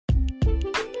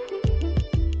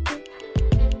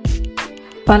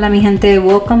Hola mi gente,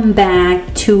 welcome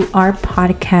back to our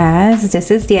podcast.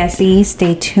 This is Desi.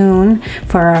 Stay tuned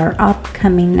for our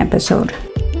upcoming episode.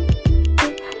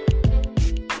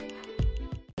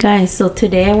 Guys, so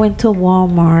today I went to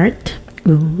Walmart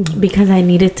because I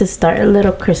needed to start a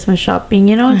little Christmas shopping.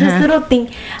 You know, this little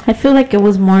thing. I feel like it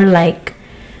was more like,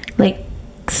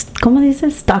 ¿cómo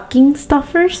dice? Stocking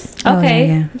stuffers.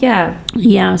 Okay.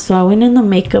 Yeah. So I went in the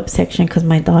makeup section because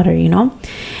my daughter, you know,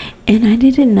 and I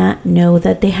did not know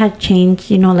that they had changed.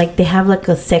 You know, like they have like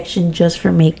a section just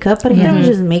for makeup, but I thought it was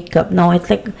just makeup. No, it's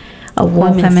like a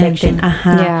woman's section.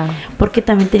 Yeah. Porque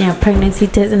también tenía pregnancy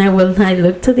test, and I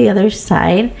looked to the other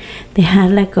side. They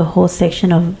had like a whole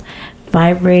section of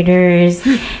vibrators,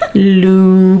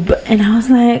 lube, and I was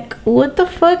like, what the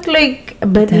fuck? Like,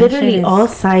 but that literally all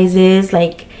sizes.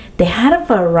 Like, they had a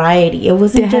variety. It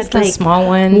wasn't just like small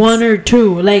ones, one or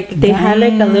two. Like they had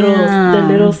like the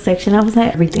little section. I was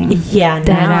like, everything. Yeah,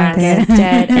 dead.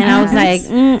 And I was like,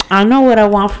 I don't know what I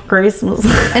want for Christmas.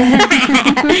 You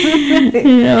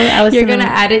know, you're gonna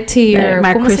add it to your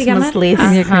my Christmas list.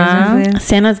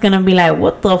 Santa's gonna be like,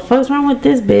 what the fuck's wrong with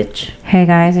this bitch? Hey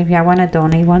guys, if y'all want to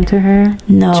donate one to her,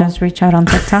 just reach out on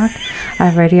TikTok. I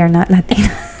already are not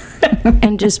Latina.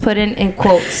 And just put in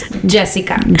quotes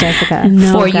Jessica.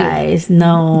 No, for guys,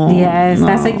 no. Yes, no.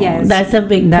 That's a yes. That's a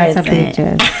big That's present. a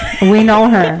big yes. We know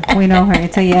her.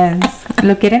 It's a yes.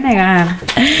 Lo quiere negar.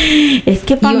 Es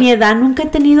que para mi edad nunca he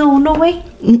tenido uno, güey.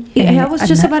 I was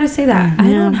just about to say that.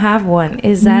 I don't have one.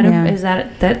 Is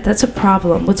that's a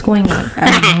problem? What's going on?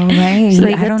 Right.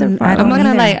 Like, I'm not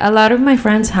gonna lie. A lot of my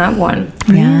friends have one.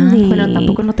 Really? Pero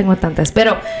tampoco no tengo tantas.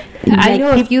 Pero I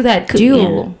know a few that do.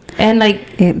 Yeah. And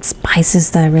like it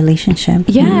spices the relationship.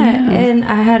 Yeah. And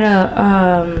I had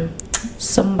a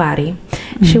somebody.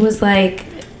 She was like,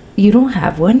 "You don't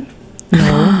have one."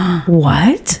 No.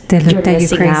 What? They looked at you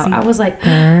crazy. Out. I was like,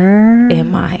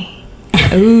 am I?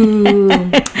 Ooh.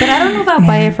 But I don't know if I'll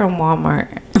buy it from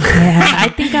Walmart. Yeah. I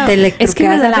think es que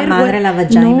me da la madre la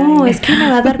vagina. No, es que me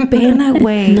va a dar pena,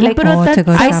 güey. No, like, pero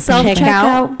I self-check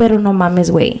out, pero no mames,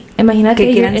 güey.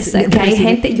 Imagínate que hay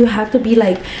gente, you have to be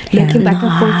like looking back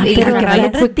and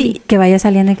forth. Que vaya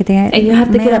saliendo que tenga. And you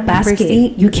have to get a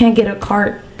basket. You can't get a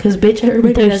cart. Because, bitch,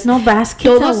 everybody there's no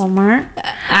baskets at Walmart.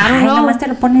 I don't know. Nomás te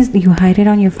lo pones, you hide it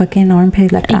on your fucking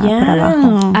armpit, like para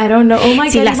abajo. I don't know. Oh my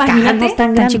God. Las cajas no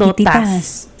están tan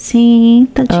chiquititas. Sí,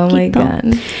 tan chiquito. Oh my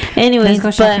God. Anyways,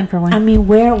 go shopping for one. I mean,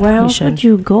 where else would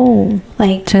you go?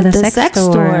 Like to the sex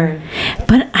store.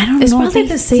 But I don't know. It's probably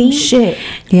the same shit.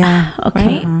 Yeah.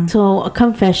 Okay. Right? So a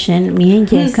confession. Me and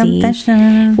Jessie,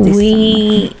 confession.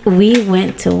 we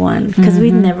went to one because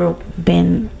we'd never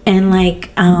been, and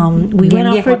like we went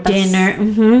out for dinner.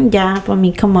 Yeah, but I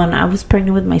mean, come on, I was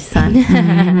pregnant with my son.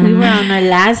 We were on our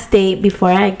last date before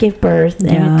I gave birth,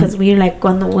 and because we were like,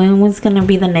 when was gonna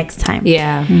be the next time?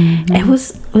 Yeah. It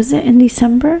was it in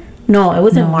December? No, it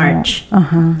was in March.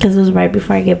 Because it was right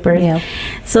before I gave birth. Yeah.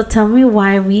 So tell me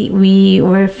why we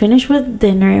were finished with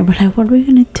dinner and we're like, what are we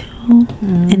gonna do?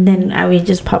 And then we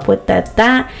just pop with that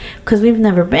because we've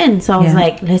never been. So I was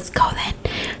like, let's go then.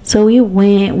 So we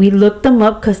went. We looked them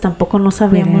up because tampoco no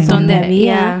sabíamos dónde había.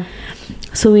 Yeah.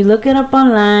 So we look it up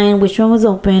online, which one was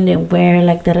open and where,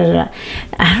 like, I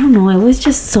don't know. It was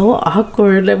just so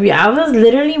awkward. I mean, I was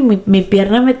literally, mi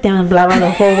pierna me temblaba the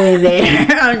whole way there.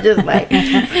 I'm just like,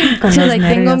 she's like,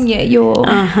 tengo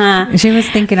miedo. She was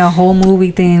thinking a whole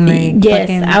movie thing, like, yes,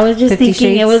 I was just thinking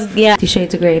Shades. it was, 50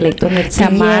 Shades of Grey, like, donde se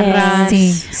amarran,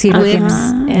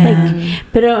 like,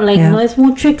 pero like no es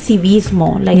mucho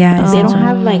exhibismo. Like, they don't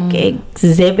have like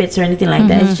exhibits or anything like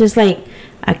that. It's just like,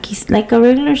 aquí like a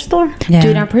regular store.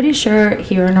 Dude, I'm pretty sure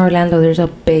here in Orlando there's a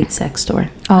big sex store.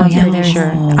 I'm pretty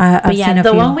sure. But yeah,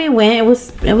 the one we went, it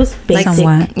was basic.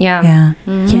 Somewhat. Yeah.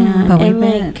 But and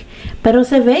like, pero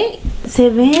se ve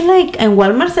like en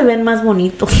Walmart se ven más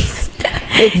bonitos.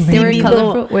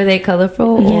 Were they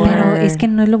colorful? Yeah. Pero es que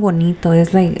no es lo bonito,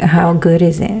 es like how good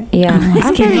is it? Yeah.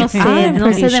 Es que no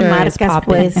sé de marcas,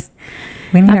 pues.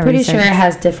 I'm pretty sure it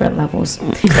has different levels.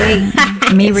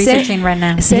 Me researching right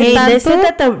now. Hey, they said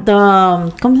that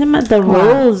the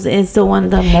Rose is the one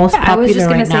the most popular. I was just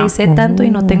gonna say, sé tanto y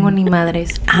no tengo ni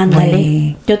madres.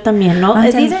 Ándale. Yo también, no?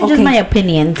 These are just my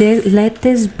opinions. Let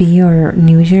this be your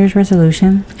New Year's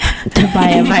resolution. To buy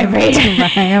a vibrator.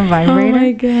 Oh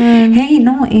my God. Hey,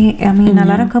 no, I mean, a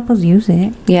lot of couples use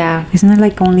it. Yeah. It's not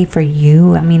like only for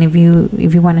you. I mean, if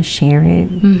you want to share it,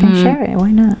 then share it.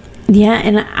 Why not? Yeah,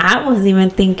 and I was even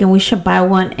thinking we should buy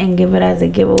one and give it as a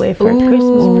giveaway for a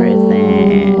Christmas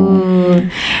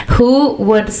present. Who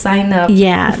would sign up?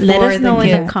 Yeah, let us know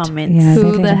in the comments. Yeah,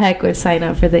 who the heck would sign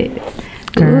up for the...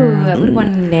 Girl. I would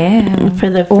want now. For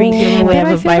the free giveaway of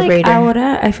a vibrator.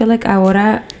 I feel like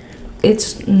ahora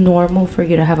it's normal for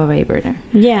you to have a vibrator.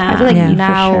 Yeah. I feel like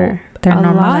now for sure. They're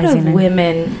a lot of normalizing it.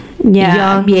 women, Yeah,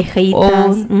 young, viejitas.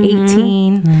 old,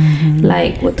 18,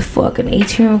 like what the fuck, an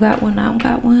 18-year-old got one, I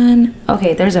got one.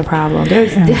 Okay, there's a problem.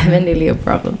 There's definitely a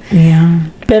problem. Yeah.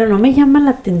 Pero no me llama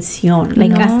la atención.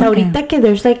 Like, hasta ahorita que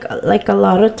there's like a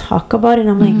lot of talk about it.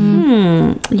 I'm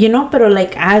like, you know, pero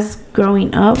like as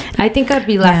growing up. I think I'd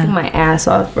be laughing my ass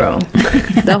off, bro.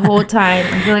 The whole time.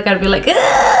 I feel like I'd be like,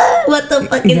 what the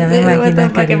fuck is this? What the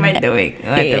fuck am I doing?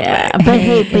 Yeah. But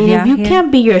hey, if you can't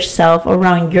be yourself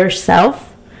around yourself,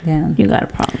 you got a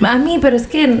problem. I mean, but it's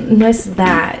getting, no es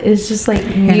that. It's just like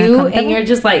you, and you're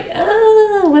just like,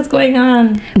 what's going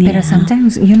on? But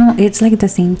sometimes, you know, it's like the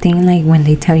same thing, like when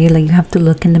they tell you, like, you have to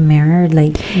look in the mirror,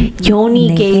 like, yoni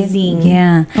naked. gazing.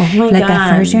 Yeah. Oh my like, God.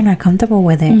 at first, you're not comfortable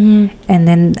with it. And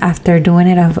then after doing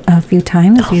it a few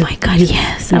times, Oh my God,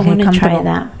 yes. I get want to try comfortable.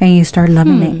 that. And you start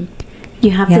loving it.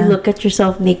 You have to look at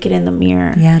yourself naked in the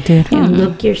mirror. Yeah, dude. And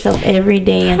look yourself every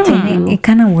day until It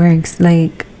kind of works,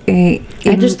 like, I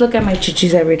just look at my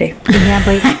chichis every day. Yeah,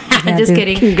 but I'm just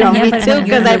kidding. Me but too, when because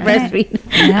you're I looking breastfeed.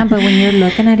 Yeah, but when you're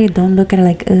looking at it, don't look at it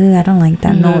like, I don't like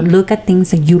that. No, look at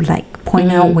things that you like.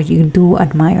 Point out what you do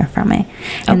admire from it.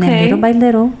 And then little by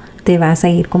little, te vas a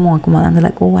ir como acomodando,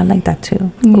 like, I like that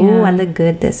too. I look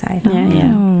good this side.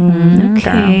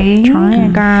 Okay. Girl. Try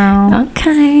it, girl.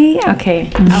 Okay.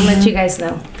 I'll let you guys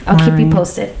know. I'll keep you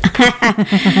posted.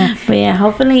 But yeah,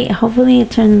 hopefully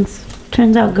it turns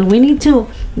out good. We need to,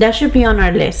 that should be on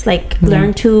our list, like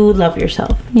learn to love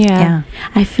yourself. Yeah.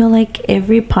 I feel like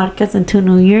every podcast until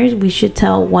New Year's we should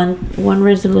tell one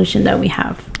resolution that we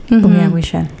have. Oh, yeah, we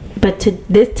should. But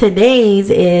today's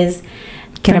is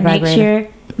Get for a next vibrator. year.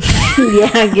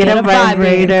 Get a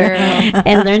vibrator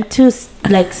and learn to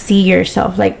like see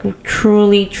yourself, like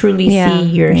truly see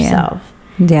yourself.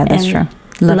 Yeah, that's And true.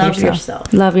 Love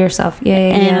yourself. Love yourself. Yeah.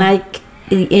 And like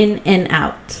in and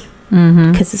out.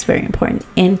 Because it's very important.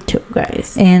 Into,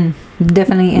 guys. And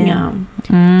definitely in.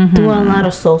 Yeah. Do a lot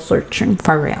of soul searching.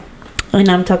 For real. And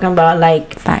I'm talking about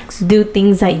like Facts. do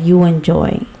things that you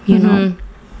enjoy, you know.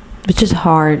 Which is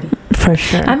hard. For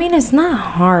sure. I mean, it's not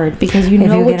hard because you If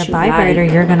know you what get a you vibrator,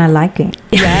 like. you're gonna like it.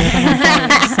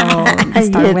 So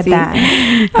start with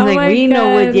that. Like we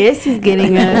know what Jesse's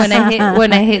getting us.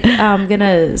 when I hit, I'm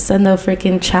gonna send a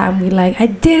freaking chat and be like, I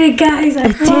did it, guys. I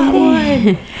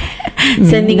did it.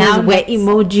 Sending Now us wet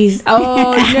emojis.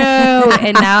 Oh no!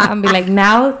 And now I'm be like,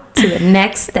 now to the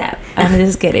next step. I'm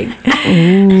just kidding.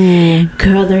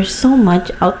 Girl, there's so much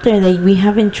out there that we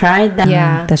haven't tried. That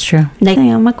Yeah. That's true. Like, se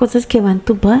llama cosas que van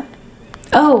tu butt.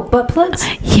 Oh, butt plugs.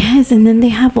 Yes, and then they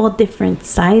have all different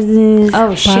sizes.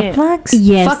 Oh shit. plugs?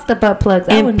 Yes. Fuck the butt plugs.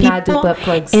 I would not do butt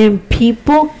plugs. And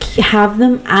people have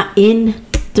them in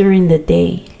during the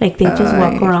day. Like they just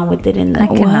walk around with it in the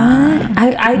What?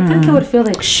 I think it would feel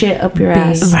like shit up your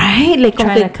ass. right. Like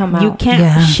Trying to come you out.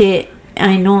 can't shit.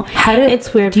 I know.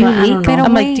 It's weird. Do you leak?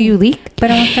 I'm like, do you leak?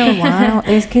 But after a while,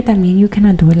 es que también you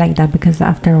cannot do it like that because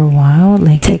after a while,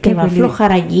 like Se it te can va a really, aflojar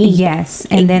allí. yes,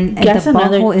 and then That's the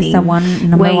another butthole is the thing.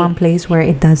 number Wait. one place where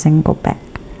it doesn't go back.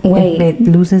 Wait. If it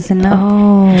loses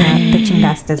enough, te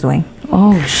chingaste, way.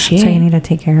 Oh shit. So you need to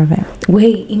take care of it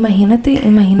Wait,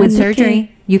 imagínate. with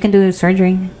surgery. You can do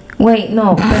surgery. Wait,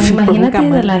 no, pero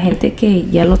imagínate de la gente que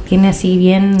ya lo tiene así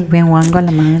bien. Bien guango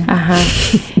la madre. Ajá.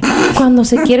 Cuando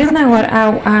se quieren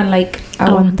like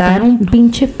aguantar un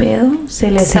pinche pedo, ¿se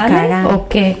les Se sale cagan. o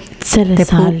qué? Se le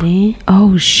sale.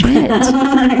 Oh shit.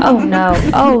 Oh no.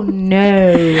 Oh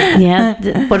no. Yeah,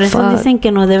 por eso Fuck. dicen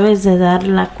que no debes de dar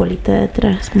la colita de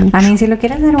atrás mucho. I mean, si lo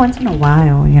quieres hacer once in a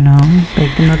while, you know,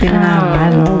 like no tiene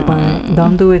nada malo, but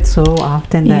don't do it so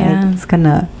often that Yeah. it's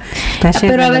gonna. That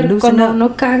shit's Pero a gonna ver, loosen cuando up.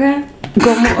 uno caga,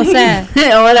 ¿cómo? O sea,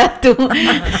 Ahora tú.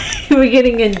 We're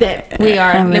getting in depth. we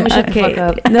are. Let me shut the fuck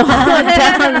up.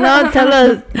 No, tell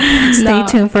us. Stay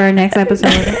tuned for our next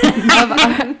episode.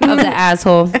 Of the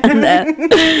asshole.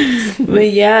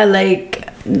 But yeah, like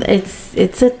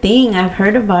it's a thing. I've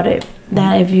heard about it.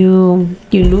 That if you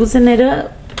loosen it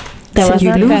up, te vas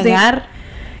you a lose it. cagar.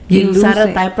 You You lose usar a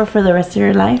it. diaper for the rest of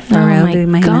your life. For Oh real, my dude,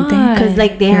 imagínate. God. Because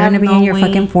like they You're have gonna be no in your way.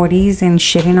 fucking 40s and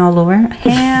shitting all over.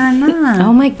 Hell no.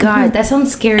 Oh my god, that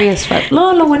sounds scary as fuck.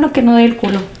 No, lo bueno que no doy el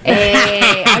culo.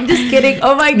 I'm just kidding.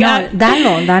 Oh my No, god.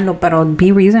 dalo, pero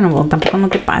be reasonable. Tampoco no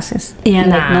te pases. Yeah,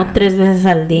 like Nah. no 3 veces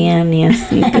al día ni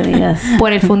así que digas.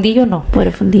 Por el fundillo no. Por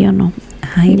el fundillo no.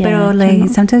 Ay, Yeah, pero yo like no.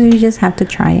 sometimes you just have to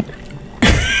try it.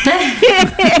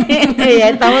 Ya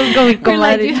estamos con mi You're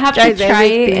like, you have to try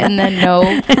it and then no.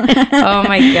 Oh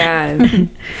my god.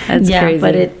 That's yeah, crazy.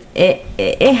 but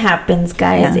it happens,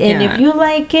 guys. Yeah. And if you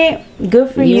like it, good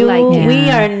for you. We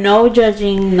are no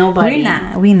judging nobody.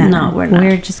 We're not. No, we're not.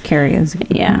 We're just curious.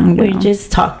 Yeah, we're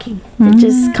just talking. We're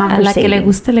just A la que le conversating.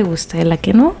 guste, le gusta. A la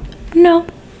que no, no.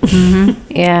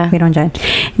 Yeah. We don't judge.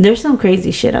 There's some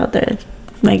crazy shit out there.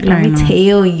 Like, let me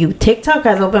tell you, TikTok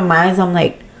has opened my eyes. I'm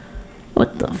like,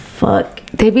 what the fuck?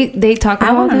 They talk I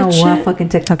about want to know that what shit. fucking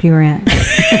TikTok you were at.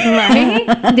 Right?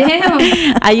 Damn.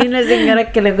 Hay una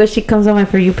señora que luego she comes on my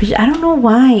For You page. I don't know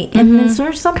why. And then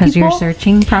there's some Because people you're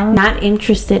searching, probably. not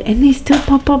interested, and they still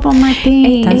pop up on my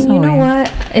thing. And That's you know weird.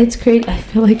 what? It's crazy. I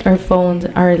feel like our phones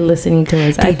are listening to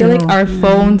us. I feel like do. our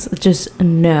phones just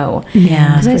know.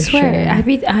 Yeah, Because I for swear,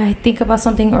 sure. I think about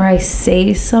something or I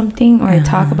say something or I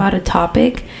talk about a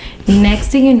topic. Next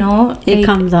thing you know, It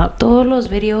comes up. Todos los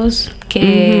videos que,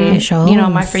 It you know,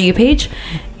 my shows. For You page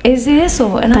is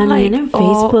eso. And I'm like, También en oh,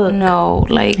 Facebook. no.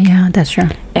 Like, Yeah, that's true.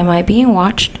 am I being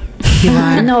watched? You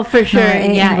are. No, for sure.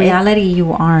 In yeah, reality,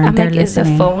 you are. I'm They're like, is the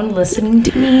listening. phone listening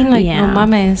to me? Like, Yeah. no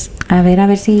mames. A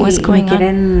ver si What's me going on?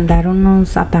 quieren dar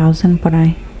unos 1,000 por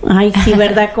ahí. Ay, sí,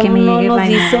 ¿verdad? Que ¿Cómo me no llegue nos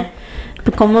vaina. dice?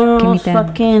 ¿Cómo no Que nos me den.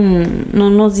 fucking... No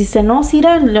nos dice, no,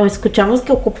 Sira, lo escuchamos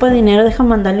que ocupa dinero, deja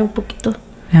mandarle un poquito.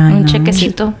 Ay, Un no.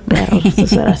 chequecito. Perros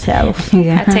desgraciados.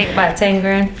 Yeah. I take about 10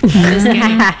 grand. Just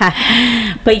kidding.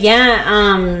 But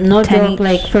yeah, no 10 joke, each.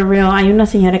 like for real. Hay una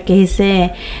señora que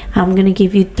dice, I'm gonna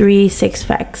give you 3 six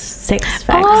facts that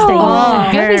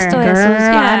you yo he visto girl, esos.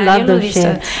 Yeah, I love yo lo those he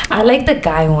visto. shit. I like the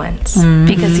guy ones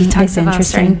because he talks It's about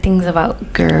interesting. certain things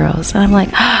about girls. And I'm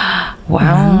like,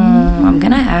 wow, I'm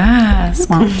going to ask.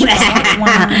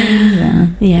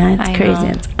 Yeah, it's I crazy. know.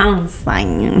 It's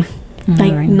insane.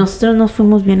 Like, Right. nosotros no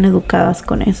fuimos bien educadas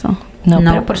con eso. No,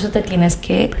 No. pero por eso te tienes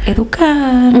que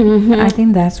educar. I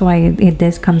think that's why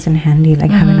this comes in handy, like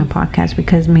having a podcast,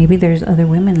 because maybe there's other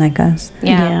women like us.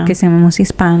 Yeah. Que somos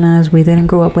hispanas, we didn't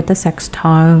grow up with the sex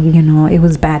talk, you know, it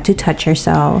was bad to touch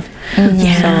yourself.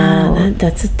 Yeah,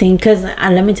 that's the thing. Cause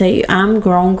let me tell you, I'm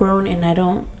grown, and I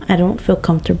don't feel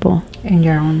comfortable In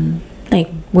your own, like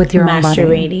with your own body.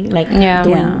 masturbating, like Yeah.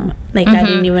 doing, Yeah. like I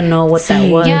didn't even know what that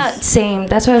was. Yeah, same.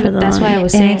 That's why For the I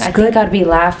was And saying it's I good. think I'd be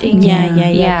laughing.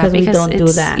 Yeah, 'cause we don't do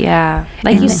it's- that. Yeah.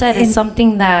 Like you And- said, it's and-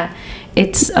 something that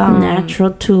it's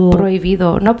Natural to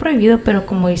prohibido. No prohibido, pero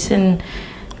como dicen,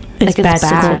 It's like it's bad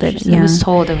to bad. touch. It was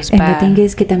told it was And bad. the thing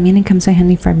is que también it comes in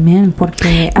handy for men,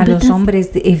 porque a But los that's-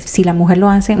 hombres, si la mujer lo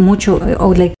hace mucho,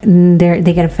 or like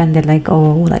they get offended, like,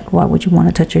 oh, like why would you want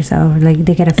to touch yourself? Like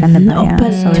they get offended No, by that.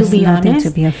 but So to it's be nothing honest,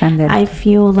 to be offended. I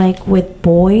feel like with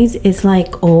boys, it's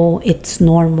like, oh, it's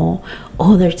normal.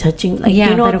 Oh, they're touching, like,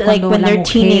 you know, pero like cuando when la they're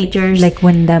mujer- teenagers. like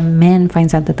when the man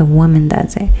finds out that the woman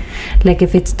does it, like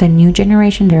if it's the new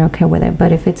generation, they're okay with it,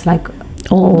 but if it's like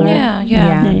Older. Yeah.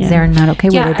 they're not okay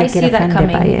with Yeah, it. They I get see that offended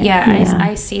coming. by it. Yeah,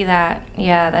 I see that.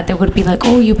 Yeah, that they would be like,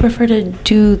 oh, you prefer to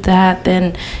do that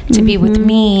than to be with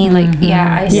me. Like,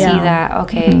 yeah, I see Yeah. that.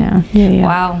 Okay. Yeah.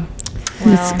 Wow. It's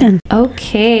Well, good.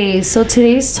 okay, so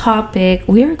today's topic,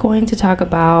 we are going to talk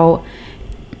about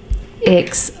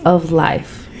icks of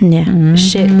life. Yeah.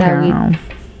 Shit that Wow.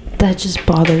 that just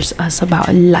bothers us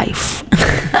about life.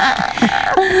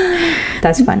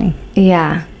 That's funny.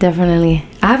 Yeah, definitely.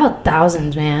 I have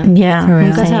 1,000, man. Yeah. For real.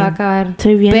 Nunca se va a Same. acabar.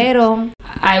 Estoy bien. Pero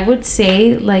I would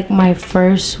say, like, my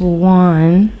first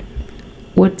one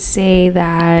would say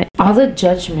that all the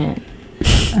judgment,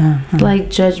 like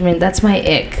judgment, that's my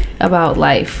ick about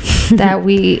life. That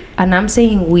we, and I'm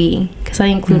saying we, because I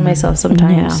include myself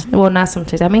sometimes. Well, not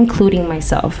sometimes. I'm including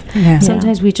myself. Yeah.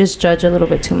 Sometimes we just judge a little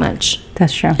bit too much.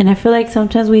 That's true. And I feel like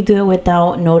sometimes we do it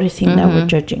without noticing that we're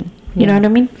judging. You know what I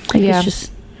mean? Like Yeah. it's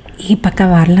just Y para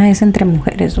acabarla es entre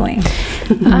mujeres, güey.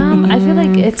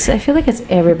 I feel like it's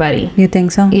everybody. You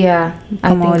think so? Yeah, I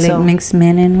Como think like so. mixed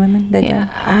men and women. That Yeah,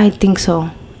 I think so.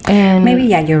 And Maybe,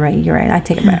 yeah, you're right. I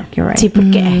take it back. You're right. sí,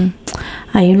 porque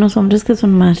hay unos hombres que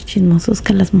son más chismosos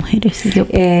que las mujeres.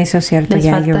 Eso es cierto. les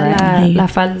Yeah, falta you're right. la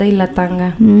falda y la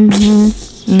tanga.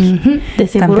 De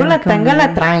seguro También la como- tanga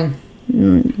la traen.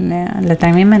 Yeah, le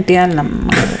traen bien metida en la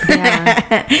madre.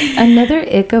 Yeah. Another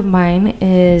ick of mine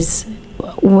is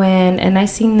when, and I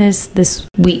seen this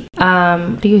week.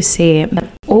 What do you say?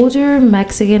 Older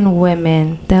Mexican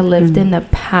women that lived in the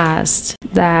past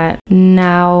that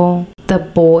now the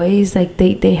boys, like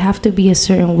they have to be a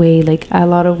certain way. Like a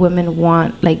lot of women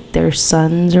want like their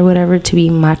sons or whatever to be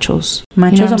machos.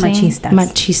 Machos what or I'm saying? machistas?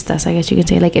 Machistas, I guess you could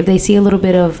say. Like if they see a little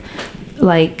bit of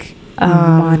like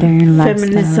Modern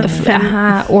feminism.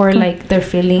 lifestyle. or like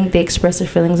they express their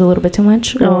feelings a little bit too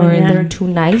much, Oh, or yeah. they're too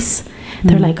nice.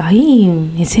 They're like, ay,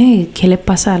 ese, ¿qué le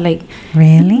pasa? Like,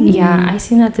 Really? yeah, I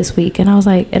seen that this week, and I was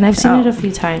like, and I've seen it a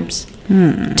few times.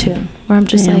 too. Where I'm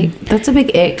just like, that's a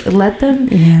big ick.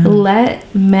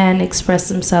 Let men express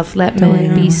themselves. Let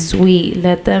men be sweet.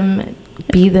 Let them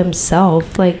be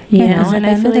themselves. Like, you know, and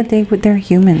I feel like they're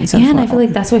humans. And I feel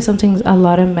like that's why sometimes a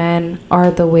lot of men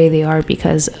are the way they are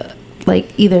because,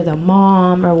 like, either the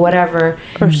mom or whatever,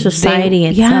 or society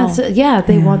itself.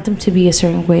 They want them to be a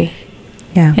certain way.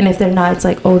 Yeah. And if they're not, it's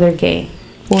like, oh, they're gay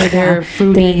or they're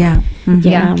fruity. Which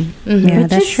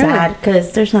that's is sad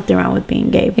because there's nothing wrong with being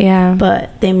gay. Yeah.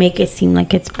 But they make it seem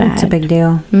like it's bad. It's a big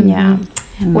deal. Yeah.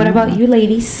 What about you,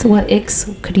 ladies? What icks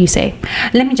could you say?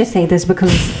 Let me just say this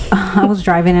because I was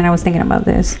driving and I was thinking about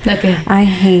this. Okay. I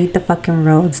hate the fucking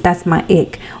roads. That's my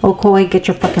ick. Okoy, get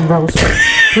your fucking roads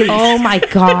fixed, please. Oh my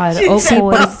God.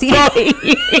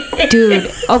 Okoy.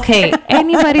 Dude, okay.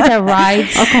 Anybody that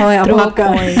rides through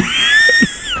Okoy.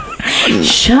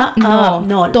 Shut up.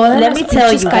 No, let me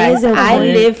tell you guys. I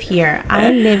live here.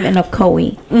 I live in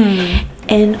Ocoee.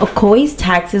 And Ocoee's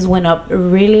taxes went up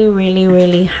really, really,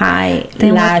 really high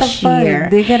last year.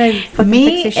 They gotta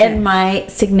Me and my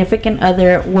significant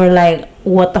other were like,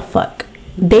 what the fuck?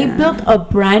 They built a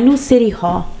brand new city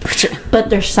hall, but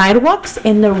their sidewalks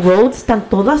and the roads están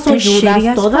todas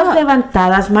hoyudas, todas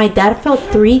levantadas. My dad fell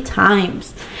 3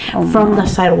 times from the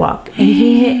sidewalk, and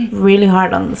he hit really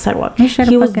hard on the sidewalk.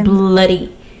 He was bloody.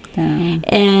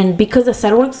 And because the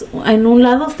sidewalks en un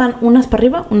lado están unas para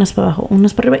arriba, unas para abajo,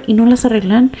 unas para arriba, y no las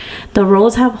arreglan. The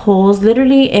roads have holes.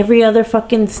 Literally every other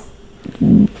fucking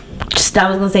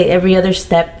every other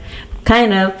step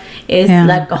kind of is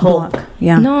like a hole.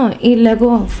 Yeah. No, y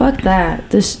luego, fuck that.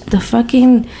 The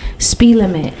fucking speed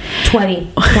limit,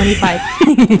 20, 25.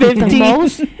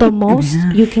 50. The most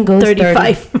you can go is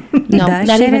 35. No,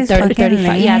 not even 30,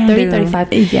 35. Yeah, 30,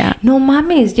 35. Yeah. No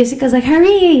mames. Jessica's like,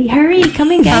 hurry,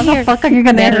 come and get here. How the fuck are you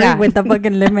gonna hurry with the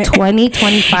fucking limit? 20,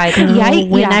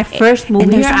 25. When I first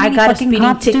moved here, I got a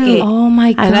speeding ticket. Oh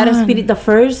my God. I got a speeding. The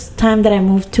first time that I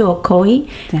moved to Ocoee,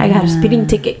 I got a speeding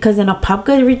ticket because in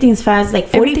Apopka everything's fast. Like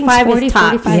 45 is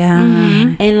top. 45. Yeah.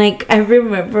 And like I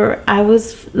remember I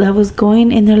was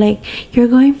going and they're like, you're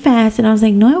going fast, and I was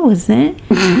like, no, I wasn't.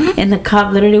 And the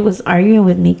cop literally was arguing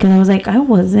with me because I was like, I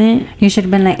wasn't. You should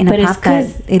have been like in a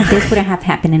Apopka. This would have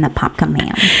happened in a Apopka,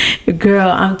 ma'am. Girl,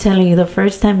 I'm telling you, the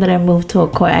first time that I moved to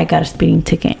Ocoee, I got a speeding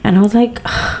ticket, and I was like,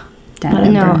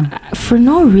 no, for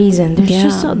no reason. There's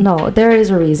just there is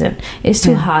a reason. It's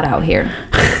too hot out here.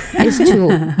 It's too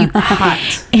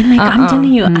hot. And like I'm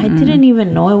telling you, I didn't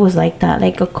even know it was like that.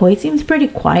 Like Ocoee seems pretty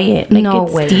quiet. Like no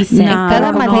it's way. decent.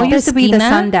 No, it used to be the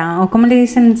sundown. O como le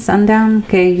dicen sundown,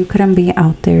 que you couldn't be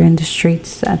out there in the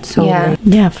streets at so late.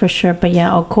 Yeah, for sure. But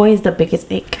yeah, Ocoee is the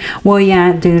biggest ick. Well,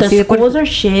 yeah, dude. The schools are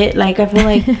shit. Like I feel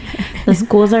like the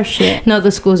schools are shit. No,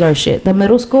 the schools are shit. The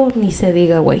middle school, ni se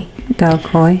diga, güey. The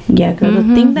Ocoee. Yeah, girl.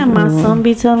 The thing that my son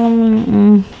be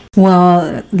telling me.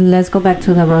 Well, let's go back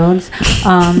to the roads.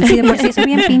 Sí, de por sí soy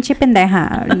bien pinche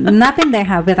pendeja. Not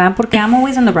pendeja, ¿verdad? Porque I'm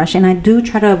always in the rush, and I do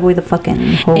try to avoid the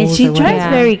fucking holes. And she drives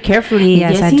very carefully.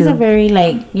 Yes, I he's do. a very,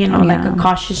 like, you know, like a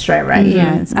cautious driver, right?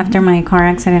 Yes. After my car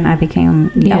accident, I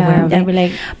became aware of it.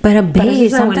 Like, but a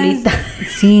bit, sometimes...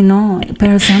 Sí, no.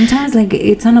 Pero sometimes, like,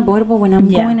 it's unavoidable when I'm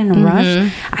going in a rush.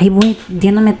 Ahí voy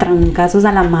diéndome trancazos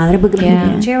a la madre porque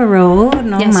pinche road,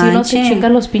 no manches. Y así uno se chinga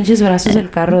los pinches brazos del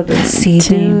carro. Sí,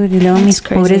 dude. Y luego mis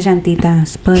pobres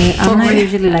llantitas. But I'm not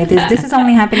usually like this. This is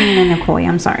only happening in Ocoee.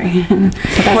 I'm sorry.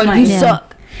 Well, you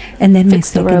suck. And then my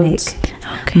second ick.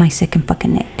 Okay. My second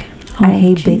fucking ick. I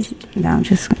hate bitch. No,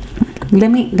 just...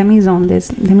 Let me zone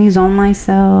this. Let me zone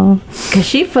myself. Cause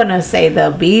she finna say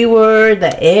the B word,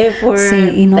 the F word,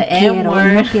 the M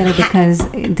word. No quiero, because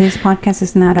this podcast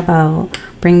is not about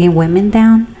bringing women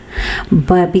down,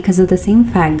 but because of the same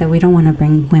fact that we don't want to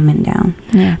bring women down.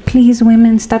 Yeah. Please,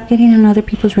 women, stop getting in other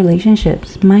people's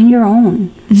relationships. Mind your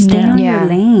own. Stay on your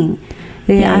lane.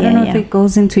 I don't know if it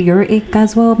goes into your ick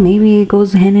as well. Maybe it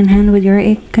goes hand in hand with your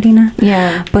ick, Karina.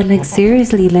 Yeah. But like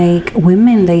seriously, like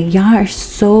women, like y'all are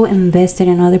so invested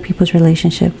in other people's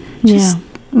relationship. Just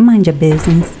mind your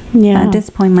business. Yeah. At this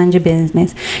point, mind your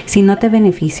business. Si no te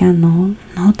beneficia, no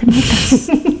te metas.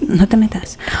 No te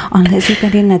metas. Unless you're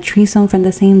getting a threesome from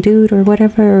the same dude or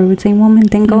whatever, or same woman,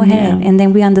 then go ahead. And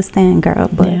then we understand, girl.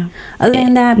 But other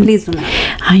than that, please do not.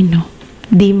 I know.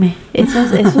 Dime. Eso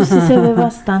sí se ve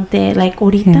bastante. Like,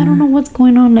 ahorita, I don't know what's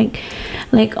going on. Like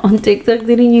on TikTok,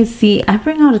 didn't you see? I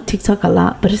bring out a TikTok a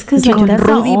lot, but it's because like, that's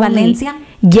Rudy Valencia.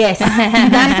 Yes,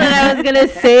 that's what I was gonna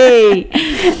say.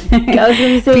 I was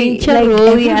gonna say, Pinche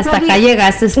Rudy, hasta acá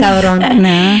llegaste, cabrón.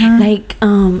 Like,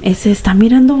 se está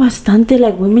mirando bastante,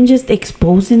 like, women just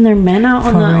exposing their men out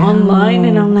online,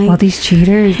 and I'm like, all these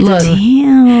cheaters. Look,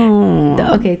 damn.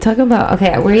 okay, talk about,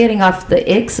 okay, we're getting off the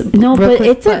icks. No, real but quick,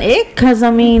 it's an ick, because,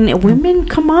 I mean, women,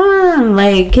 come on,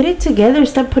 like, get it together.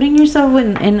 Stop putting yourself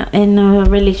in a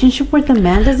relationship where the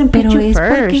man doesn't put Pero you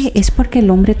first. es porque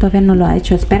el hombre todavía no lo ha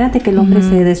hecho. Espérate que el hombre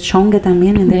se deschongue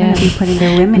también, and they're gonna be putting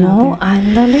their women No, out there.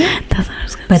 ándale. That's what I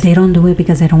was gonna But they don't do it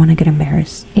because they don't want to get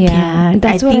embarrassed. Yeah, I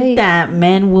that's what think that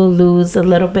men will lose a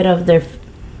little bit of their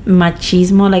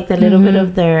machismo, like the little bit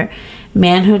of their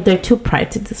manhood. They're too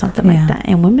proud to do something like that,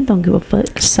 and women don't give a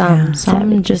fuck.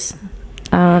 Some just,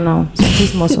 I don't know, some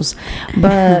chismosos.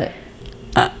 But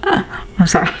I'm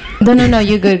sorry. no,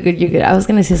 you're good. I was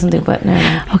gonna say something, but no.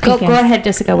 Okay, go ahead,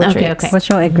 Jessica. What's your icks? What's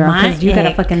your ick, girl? Because you got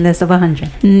a fucking list of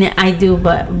 100. I do,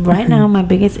 but right now my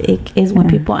biggest ick is when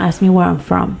people ask me where I'm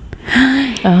from.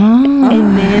 Oh,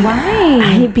 And then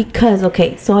why? because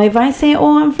so if I say,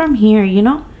 oh, I'm from here, you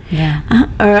know, Yeah.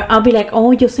 or I'll be like,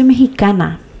 oh, yo soy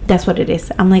mexicana. That's what it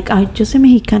is. I'm like, yo soy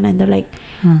mexicana, and they're like,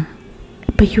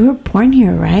 but you were born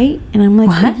here, right? And I'm like,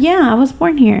 What? yeah, I was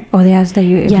born here. Oh, they asked that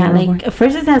you. If Yeah, you were like born-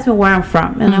 first it asked me where I'm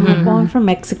from, and I'm like, oh, I'm from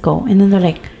Mexico, and then they're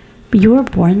like, but you were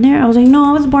born there? I was like, no,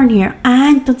 I was born here.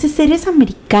 Ah, entonces eres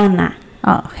americana.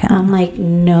 Oh, hell. I'm like,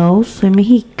 no, soy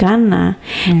mexicana.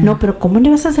 No, pero ¿cómo le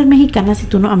vas a ser mexicana si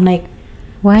tú no? I'm like,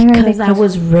 Why are they? because I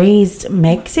was raised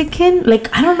Mexican. Like,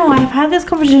 I don't know. I've had this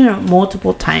conversation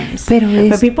multiple times. Pero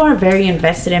But es- people are very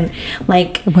invested in,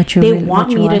 like, What you they really- want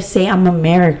what you me to are. say I'm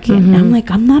American. I'm like,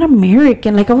 I'm not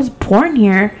American. Like, I was born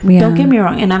here. Yeah. Don't get me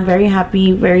wrong. And I'm very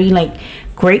happy, very, like,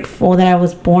 grateful that I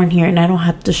was born here and I don't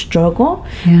have to struggle.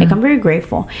 Yeah. Like, I'm very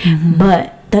grateful.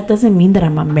 But that doesn't mean that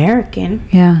I'm American.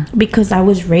 Yeah. Because I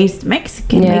was raised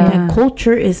Mexican. Yeah. Like, my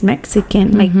culture is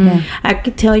Mexican. Like, I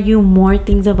could tell you more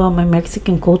things about my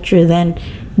Mexican culture than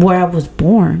where I was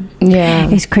born. Yeah.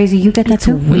 It's crazy. You get that It's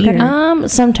too? You get weird. it?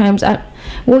 Sometimes not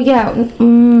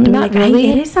Like,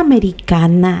 really. ay, eres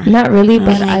americana. Not really,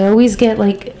 but like- I always get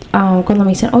like, cuando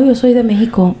me dicen, oh, yo soy de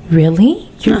Mexico. Really?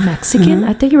 You're Mexican?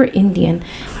 I thought you were Indian.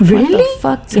 What the Really?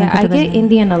 fuck? Yeah, I get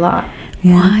Indian a lot.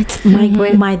 Yeah.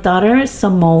 What? My daughter is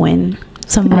Samoan.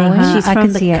 Samoan? Like, she's I from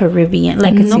could the see it. Caribbean.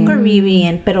 Like, no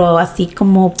Caribbean, pero así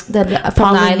como From the islands.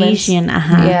 Polynesian.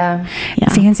 Ajá. Yeah. Yeah.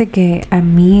 Fíjense que a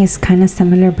mí es kind of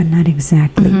similar, but not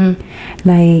exactly.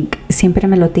 Like, siempre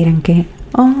me lo tiran que,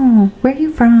 oh, where are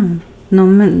you from? No,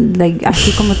 like,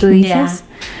 así como tú dices. Yeah.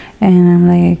 And I'm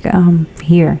like,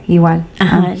 here, igual.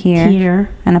 I'm here. Here.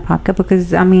 And a pocket,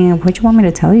 because, I mean, what you want me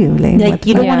to tell you? Like Like,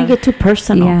 you don't Yeah. want to get too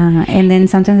personal. yeah. And then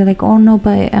sometimes they're like, oh, no,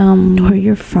 but, Where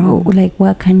you're from. like,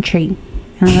 what country?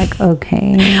 And I'm like,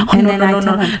 okay. Oh, and no, then no, I no,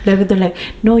 tell no. them, Luego they're like,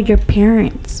 no, your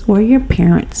parents. Where are your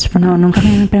parents from? no, nunca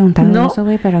me han preguntado No. eso,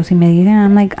 güey, pero si me dicen,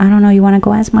 I'm like, I don't know, you want to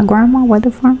go ask my grandma where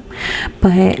they're from?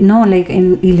 But, no, like,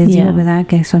 y les Yeah. digo, ¿verdad?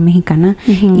 Que soy mexicana,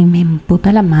 y me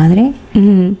emputa la madre.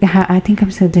 I think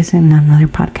I've said this in another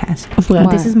podcast. What?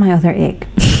 This is my other egg.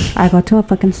 I go to a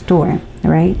fucking store,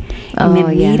 right? Y me Oh,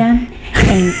 yeah. miran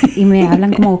y me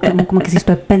hablan como que si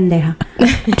estoy pendeja.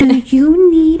 Do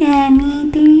you need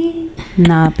anything?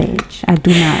 Nah, bitch, I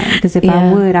do not. Because if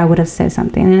Yeah. I would have said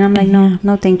something. And I'm like,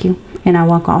 no, thank you. And I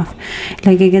walk off.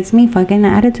 Like, it gets me fucking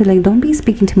attitude. Like, don't be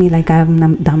speaking to me like I'm a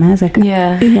dumbass. Like,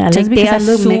 Yeah. Yeah, just like they because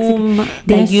I look assume Mexican,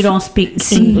 that you don't speak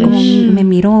Sí, como English. me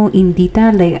miro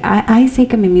indita. Like, I say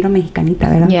que me miro mexicanita,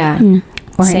 ¿verdad? Yeah.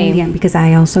 Or Same. Indian, because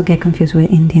I also get confused with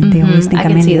Indian. They always think I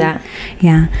I'm can see Indian. that.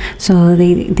 Yeah. So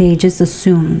they just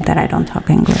assume that I don't talk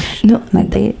English. No,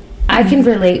 Like they. I can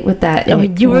relate with that. Oh,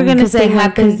 you were gonna say it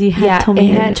what, 'cause you had told me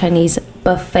it earlier. had Chinese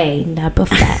buffet, not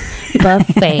buffet,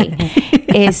 buffet.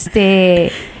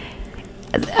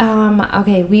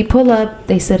 Okay, we pull up,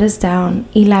 they sit us down,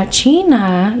 y la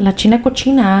china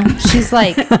cochina, she's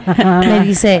like, me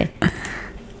dice,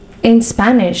 in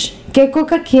Spanish, ¿qué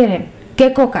coca quieren?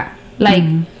 ¿Qué coca? Like,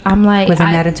 I'm like, With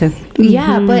an attitude.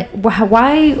 yeah, but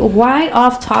why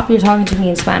off top you're talking to me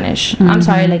in Spanish? I'm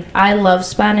sorry, like, I love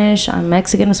Spanish. I'm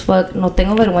Mexican as fuck. No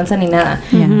tengo vergüenza ni nada.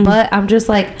 But I'm just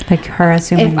like, Like her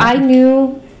assuming. if I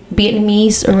knew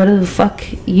Vietnamese or whatever the fuck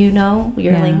you know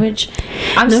your Yeah. language,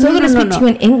 I'm No, still no, gonna no, speak no, to you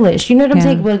in English. You know what I'm Yeah.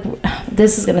 saying? Like,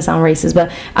 this is gonna sound racist, but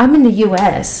I'm in the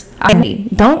U.S.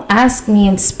 Don't ask me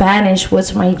in Spanish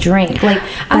what's my drink. Like,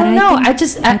 I But don't I know.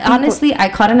 think- Honestly, I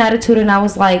caught an attitude and I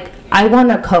was like, I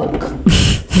want a Coke.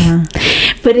 Yeah.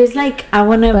 But it's like I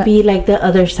want to be like the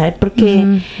other side,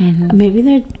 porque maybe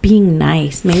they're being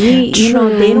nice. Maybe you know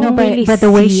they don't really. But the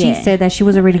way she said that, she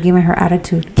was already giving her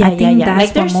attitude. Yeah, I think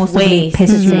that's like, what mostly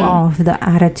pisses you off. The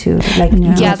attitude, like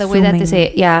the way that they say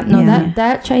it. Yeah, no,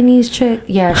 that Chinese chick.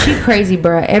 Yeah, she crazy,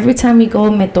 bro. Every time we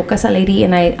go, me toca esa lady,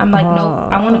 and I'm like, no,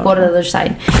 I want to go to the other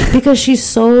side because she's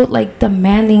so like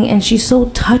demanding and she's so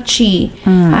touchy.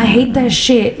 I hate that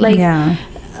shit. Like. Yeah.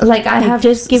 Like I have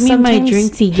just give me my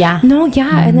drinks y ya. No,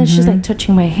 yeah, and then she's like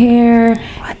touching my hair.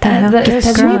 What the hell?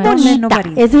 Estás muy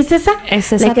bonita. ¿Es esa?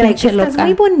 Es esa pinche loca. Estás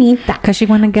muy bonita. Because she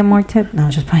want to get more tip.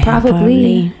 No, just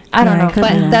probably. I don't know,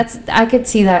 but I could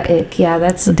see that ick. Yeah,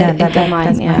 that's that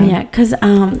mine. Yeah, because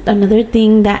another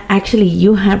thing that actually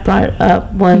you had brought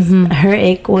up was her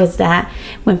ick was that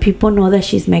when people know that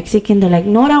she's Mexican, they're like,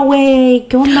 "No, that way,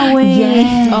 ¿qué onda, way?"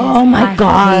 Yes. Oh my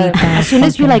God! As soon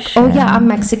as you're like, "Oh yeah, I'm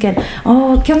Mexican,"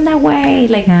 oh, ¿qué onda, way?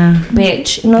 Like,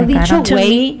 bitch, no dicho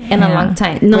way in a long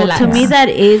time. No, relax. To me that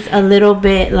is a little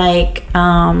bit like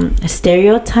a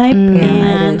stereotype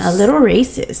and a little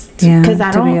racist. Because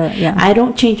I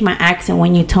don't change my accent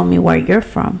when you tell me where you're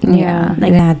from. Yeah,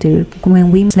 like dude. When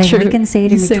we like we can say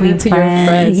it in between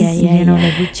friends. You know,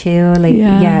 like we chill. Like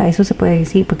eso se puede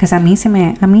decir porque a mí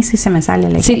sí se me sale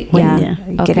like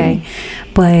okay.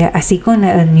 But así con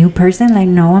a new person, like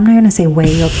no, I'm not gonna say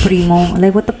wey or primo.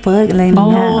 Like what the fuck? Like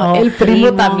el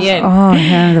primo también. Oh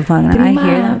yeah, the fuck. I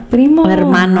hear that. Primo.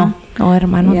 Hermano. Oh,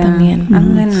 hermano también.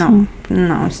 I'm like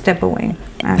no, step away.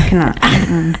 I cannot.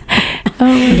 Oh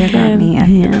my God.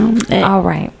 Me. All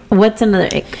right. What's another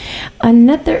ick?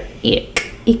 Another ick.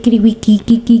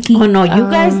 Oh no, you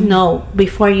guys know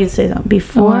before you say that.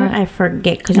 Before I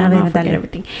forget, because I don't forget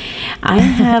everything. I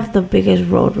have the biggest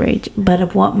road rage,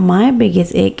 but what my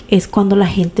biggest ick is cuando la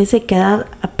gente se queda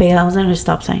pegados en el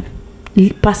stop sign.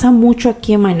 Pasa mucho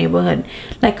aquí in my neighborhood.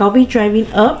 Like I'll be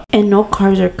driving up and no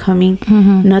cars are coming,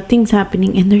 nothing's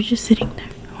happening, and they're just sitting there.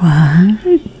 What?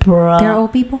 Bruh. They're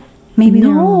old people? Maybe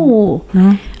no.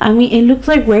 I mean, it looks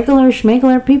like regular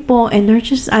schmegular people, and they're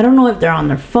just, I don't know if they're on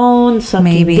their phone,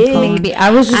 sucking dick. I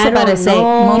was just about to say,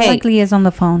 most likely is on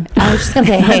the phone. I was just gonna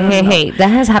say, hey, that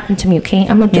has happened to me. Okay,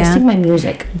 I'm adjusting my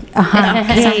music.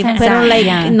 Okay, but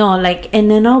like no, like,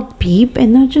 and then I'll beep,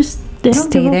 and they'll just. They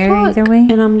don't stay there either way.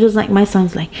 And I'm just like, my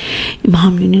son's like,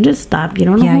 Mom, you need to stop. You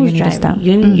don't know who's driving.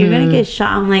 You're gonna get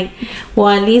shot. I'm like, well,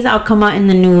 at least I'll come out in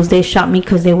the news. They shot me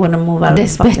because they wouldn't move out of the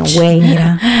fucking way.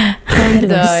 I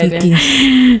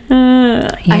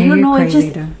don't know. It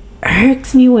just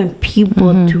irks me when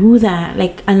people do that.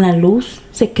 Like, en la luz,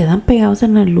 se quedan pegados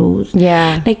en la luz.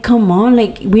 Yeah. Like, come on.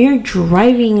 Like, we're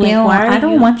driving. Like, I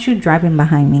don't want you driving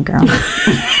behind me, girl.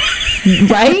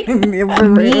 Right? For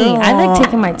me, I like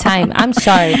taking my time. I'm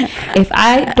sorry if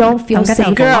I don't feel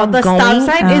safe. Girl, the stop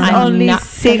sign is only 6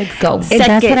 seconds.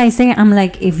 That's what I say. I'm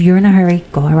like, if you're in a hurry,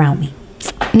 go around me.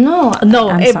 No, I'm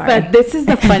sorry. But this is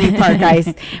the funny part,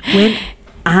 guys. When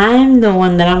I'm the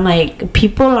one that I'm like,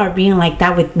 people are being like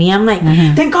that with me. I'm like,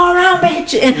 then go around,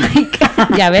 bitch. And like,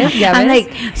 I'm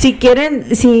like,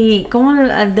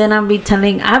 then I'll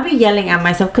be yelling at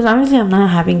myself because obviously I'm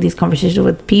not having these conversations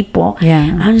with people.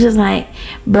 Yeah. I'm just like,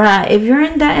 bruh, if you're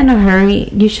in a hurry,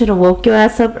 you should have woke your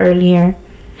ass up earlier.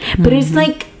 But it's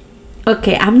like,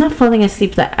 okay, I'm not falling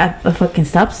asleep at a fucking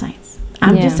stop signs.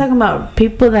 I'm just talking about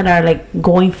people that are like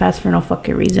going fast for no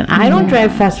fucking reason. I don't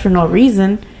drive fast for no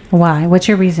reason. Why? What's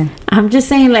your reason? I'm just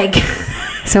saying, like.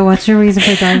 So what's your reason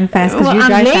for driving fast? Because you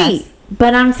drive late. fast.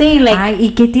 But I'm saying, like.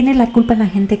 ¿Y qué tiene la culpa la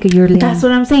gente que you're late? That's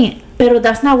what I'm saying. But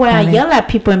that's not why I yell at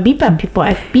people and beep at people.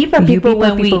 I beep at people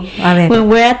when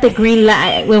we're at the green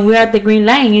light. When we're at the green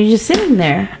light and you're just sitting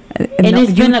there. And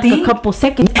it's been like a couple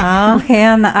seconds. Oh,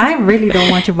 hell no. I really don't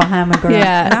want you behind me, girl.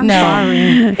 Yeah, I'm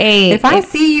sorry. Hey, if I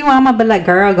see you, I'm going to be like,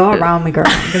 girl, go around me, girl.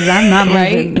 Because I'm not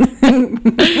right.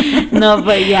 No,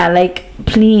 but yeah, like,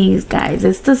 please, guys,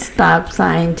 it's the stop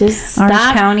sign. Just stop.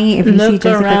 Orange County, if you see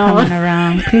Jessica coming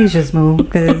around, please just move.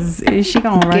 Because she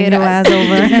going to run your ass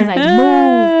over. She's like,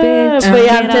 move, bitch. But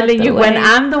yeah, I'm telling you, when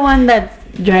I'm the one that's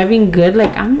driving good,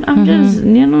 like I'm just,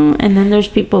 you know, and then there's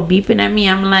people beeping at me.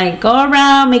 I'm like, go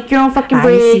around, make your own fucking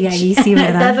bridge. Ahí sí,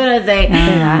 ¿verdad? That's what I say.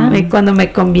 Like, cuando me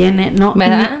conviene. No,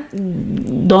 ¿verdad?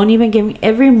 Don't even give me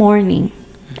every morning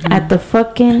at the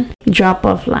fucking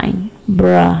drop-off line,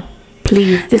 bruh.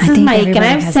 Please, this is my. And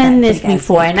I've said this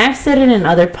before, and I've said it in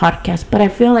other podcasts, but I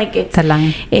feel like it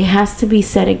has to be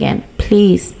said again.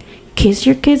 Please kiss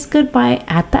your kids goodbye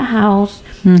at the house,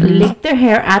 lick their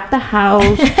hair at the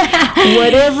house,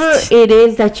 whatever it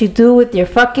is that you do with your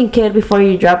fucking kid before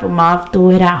you drop them off,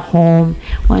 do it at home.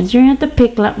 Once you're at the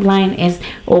pickup line, is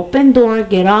open door,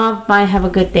 get off, bye, have a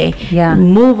good day. Yeah.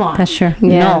 Move on. That's true.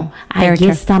 No, Very allí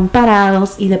true. están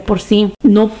parados y de por sí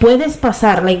no puedes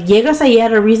pasar. Like, llegas ahí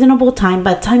at a reasonable time.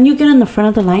 By the time you get in the front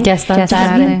of the line, Ya está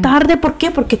estás bien tarde. ¿Por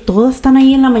qué? Porque todos están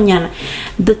ahí en la mañana.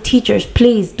 The teachers,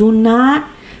 please do not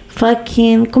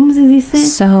fucking, ¿cómo se dice?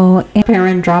 So,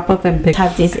 parent drop off and pick.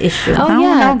 Have this issue. Oh, I don't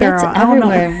yeah, know, girl. that's I don't know.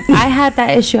 everywhere. I had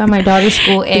that issue at my daughter's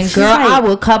school, and It's girl, just like- I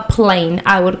would complain.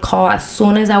 I would call as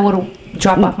soon as I would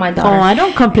drop off my daughter. Oh, I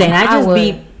don't complain. I just would.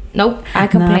 be. Nope, I No,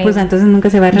 complain. pues entonces nunca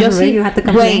se va a Yo resolver. sí, You have to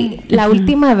complain. güey, la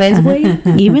última vez, güey.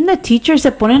 Even the teachers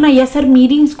se ponen ahí a hacer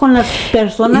meetings con las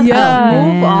personas. Yeah.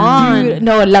 Move on. Dude,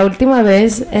 no, la última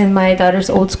vez in my daughter's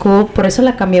old school, por eso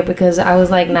la cambié, because I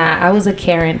was like, nah, I was a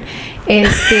Karen. Oh,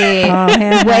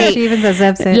 yeah, wait, she even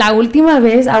accepts it. la última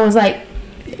vez, I was like,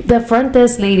 the front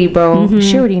desk lady, bro,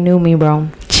 she already knew me, bro.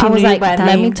 She I was knew like, by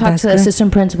let me name. talk That's to the good.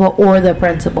 assistant principal or the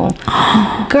principal.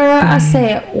 Girl, I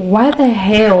said, why the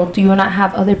hell do you not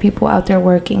have other people out there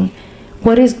working?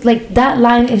 What is, like, that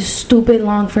line is stupid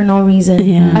long for no reason.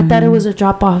 Yeah. I thought it was a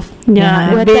drop off.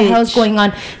 Yeah, What the bitch. hell's going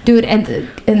on? Dude, and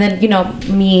then, you know,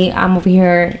 me, I'm over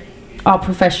here all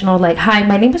professional, like, hi,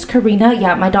 my name is Karina.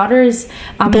 Yeah, my daughter is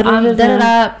I'm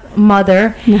da-da-da,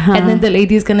 mother. Uh-huh. And then the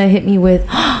lady's gonna hit me with,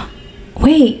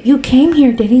 wait, you came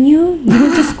here, didn't you? You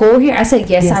went to school here? I said,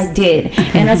 yes, I did.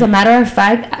 And as a matter of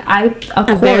fact, I'm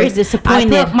very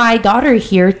disappointed. I put my daughter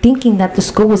here thinking that the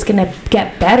school was gonna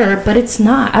get better, but it's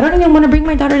not. I don't even want to bring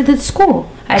my daughter to the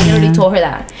school. I already told her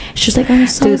that. She's like, I'm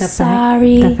so Dude,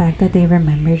 sorry. the fact that they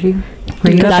remembered you.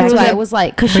 That's why I was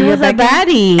like, Because she was a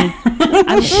baddie.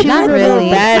 not really.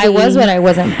 baddie. I was, but I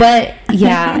wasn't. But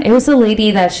yeah, it was a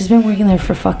lady that she's been working there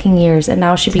for fucking years, and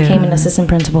now she became an assistant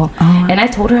principal. Oh. And I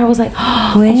told her, I was like,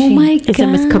 Who is oh she? my god, Is it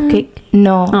Miss Cupcake?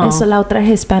 No, Oh. it's la otra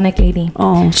Hispanic lady.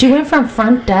 Oh. She went from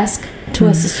front desk to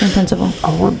assistant principal.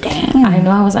 Oh, damn. I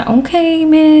know. I was like, okay,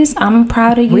 miss, I'm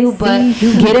proud of you, We but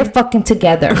see you. get it fucking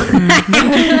together.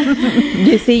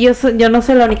 You see, yo no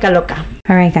soy la única loca.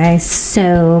 All right, guys.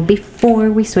 So before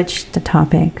we switch the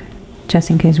topic, just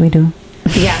in case we do,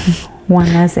 Yeah.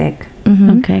 one last ick.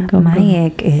 Okay, go. My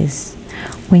ick is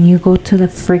when you go to the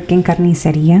freaking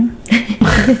carniceria.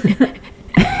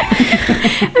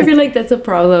 I feel like that's a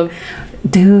problem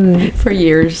Dude, for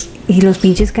years. y los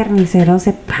pinches carniceros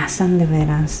se pasan de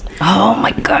veras. Oh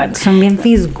my god. Son bien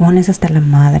fisgones hasta la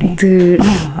madre. Dude.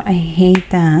 Oh, I hate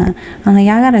that. I'm like,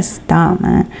 I gotta stop,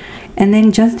 man. And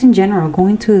then just in general,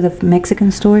 going to the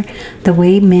Mexican store, the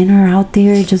way men are out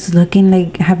there just looking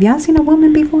like, have y'all seen a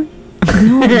woman before?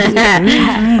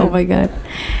 Oh my god.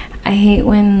 I hate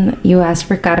when you ask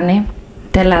for carne,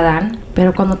 te la dan,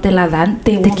 pero cuando te la dan,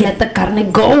 they won't let the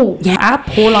carne go. Yeah. I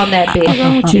pull on that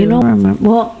bitch. You don't remember.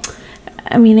 Well,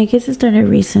 I mean, I guess it started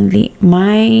recently.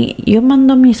 Yo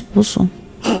mando a mi esposo.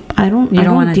 I don't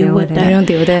wanna deal with it. that. I don't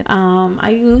deal with it. I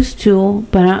used to,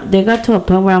 but they got to a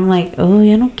point where I'm like, oh,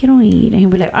 ya no quiero ir. And he'd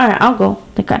be like, all right, I'll go.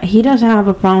 He doesn't have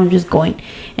a problem just going.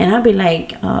 And I'll be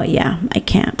like, oh, yeah, I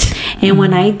can't. And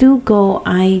when I do go,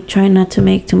 I try not to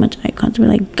make too much eye contact. Be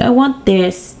like, I want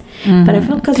this. But I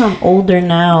feel because I'm older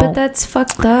now. But that's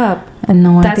fucked up.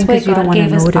 No, I That's think why 'cause you don't God wanna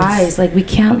gave us notice. eyes. Like, we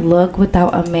can't look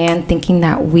without a man thinking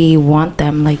that we want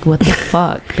them. Like, what the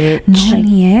fuck, bitch? No,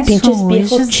 ni eso. Pinches It's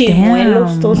viejos just chimuelos,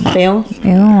 damn. todos feos.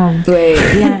 Ew.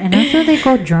 Wait. Yeah, and I feel they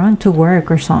go drunk to work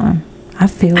or something. I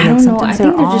feel I like don't know. I sometimes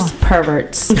think they're off. just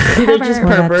perverts. They're just Well,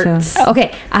 that perverts. too.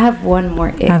 Okay, I have one more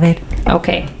ick. A ver.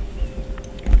 Okay.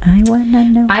 I wanna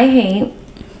know. I hate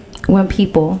when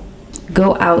people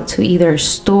go out to either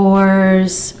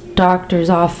stores, doctor's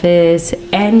office,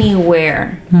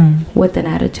 anywhere with an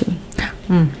attitude.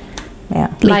 Yeah.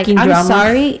 Like, Making I'm drama.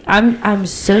 sorry. I'm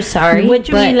so sorry. What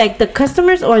do you but mean, like the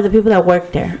customers or the people that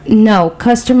work there? no,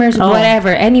 customers, Oh. whatever,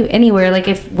 anywhere. Like,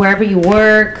 if wherever you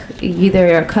work, either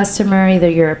you're a customer, either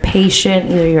you're a patient,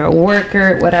 either you're a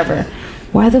worker, whatever.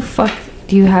 Why the fuck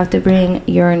do you have to bring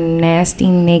your nasty,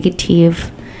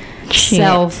 negative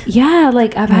self? Yeah,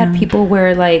 like I've had people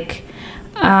where, like,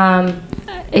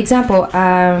 example,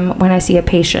 when I see a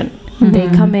patient, they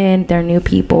come in, they're new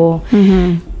people,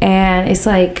 and it's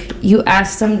like you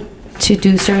ask them to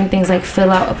do certain things, like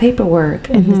fill out a paperwork,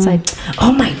 and it's like,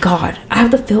 oh my god, I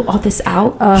have to fill all this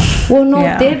out. Well, no,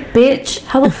 yeah. bitch.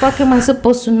 How the fuck am I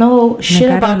supposed to know shit I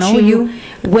don't about know you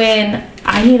when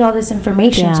I need all this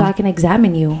information so I can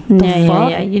examine you.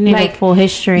 Yeah. You need like full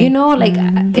history. You know, like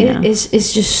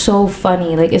it's just so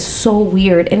funny. Like it's so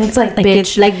weird, and it's like bitch,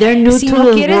 it's like they're new to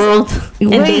the world,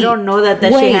 and they don't know that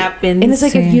shit happens. And it's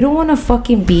like if you don't want to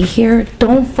fucking be here,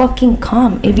 don't fucking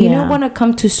come. If you don't want to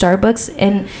come to Starbucks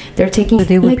and they're taking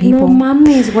like people. No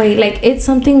mames, wait. Like it's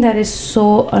something that is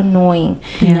so annoying.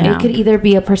 It could either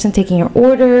be a person taking your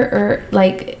order or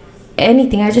like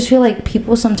anything. I just feel like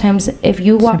people sometimes, if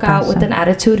you walk out with an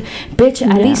attitude, bitch,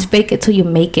 at least fake it till you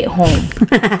make it home.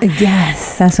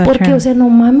 Yes, that's so porque, true. O sea, no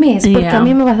mames, porque a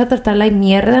mí me vas a tratar like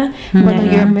mierda cuando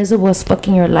you're miserable as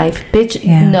fucking your life, bitch.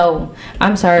 No,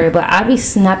 I'm sorry, but I'd be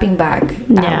snapping back at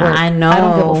work. I know. I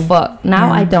don't give a fuck.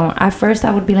 Now I don't. At first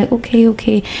I would be like,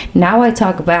 okay. Now I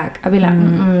talk back. I'd be like,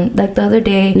 like the other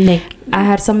day, I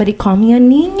had somebody call me a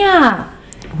niña.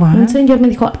 What? Un señor me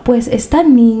dijo, pues esta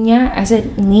niña, I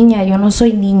said, niña, yo no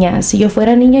soy niña. Si yo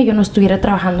fuera niña, yo no estuviera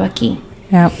trabajando aquí.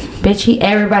 Yep. Bitch,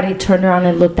 everybody turned around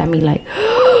and looked at me like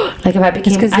if I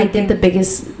became, I did the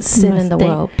biggest sin in the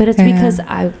world. But it's because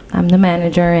I'm the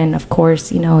manager, and of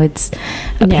course, you know, it's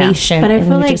a patient. But I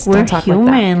feel like we're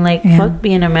human. Like fuck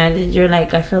being a manager.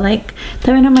 Like I feel like,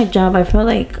 even at my job, I feel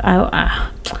like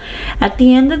at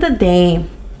the end of the day,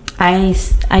 I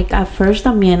at first,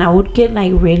 I mean, I would get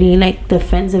like really like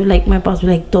defensive. Like my boss would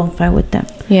be like, don't fight with them.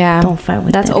 Yeah, don't fight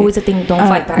with them. That's always the thing. Don't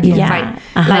fight back. Don't fight.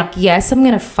 Like, yes, I'm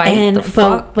gonna fight.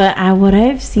 But what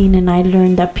I've seen, and I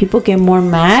learned that people get more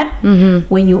mad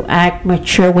when you act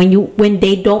mature. When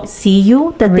they don't see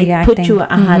you, that reacting. They put you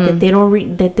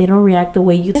that they don't react the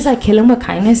way you. It's like kill them with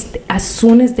kindness. As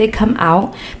soon as they come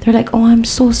out, they're like, oh, I'm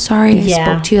so sorry I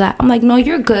spoke to you that. I'm like, no,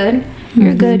 you're good.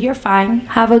 You're good. You're fine.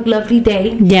 Have a lovely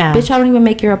day. Yeah. Bitch, I don't even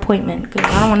make your appointment because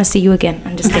I don't want to see you again.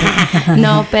 I'm just kidding.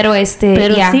 No, pero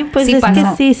sí, pues sí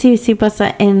pasa. Sí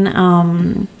pasa. And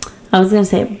I was gonna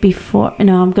say before.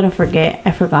 No, I'm gonna forget.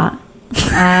 I forgot.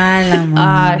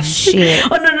 Shit.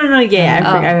 Oh no. Yeah, I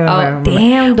forgot. I remember.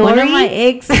 Damn, Dory. One of my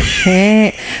ex.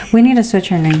 Shit. We need to switch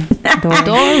her name.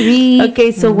 Dory.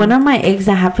 Okay, so one of my ex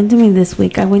that happened to me this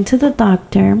week. I went to the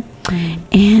doctor.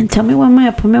 And tell me when my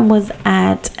appointment was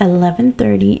at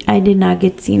 11:30. I did not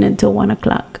get seen until 1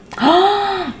 o'clock.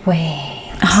 Wait.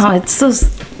 Oh, it's so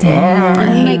damn.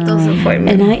 I like those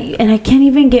appointments. And I can't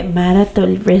even get mad at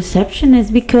the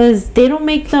receptionist because they don't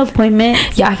make the appointment.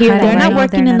 Y'all hear that? They're not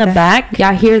working in the back.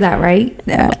 Y'all hear that, right?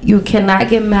 Yeah. You cannot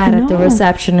get mad at the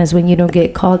receptionist when you don't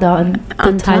get called out on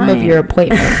the time of your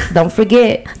appointment. Don't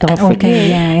forget. Okay,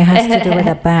 yeah, it has to do with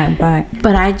the back.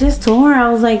 But I just told her, I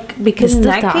was like, because in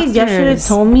that case, y'all should have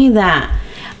told me that.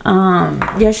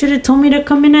 Y'all should have told me to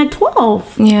come in at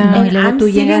 12. Yeah. And I'm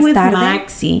sitting with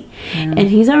Maxie. And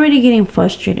he's already getting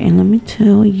frustrated. And let me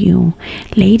tell you,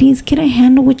 ladies, get a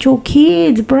handle with your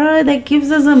kids, bro. That gives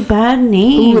us a bad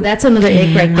name. Ooh, that's another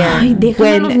ick right there. Ay,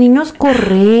 dejan a los niños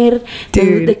correr.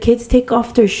 Dude. The kids take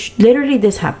off their literally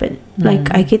this happened. Like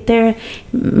I get there,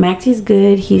 Maxie's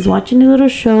good. He's watching a little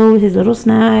show, his little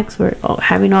snacks. We're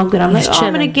having all good. I'm like,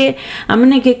 I'm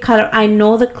gonna get caught up. I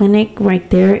know the clinic right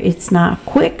there. It's not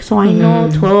quick, so I know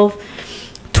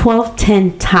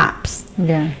 12:10 tops.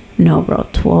 Yeah. No, bro.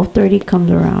 12:30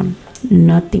 comes around.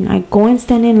 Nothing. I go and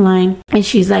stand in line, and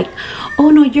she's like,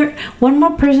 "Oh no, you're one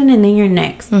more person, and then you're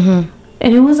next."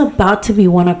 And it was about to be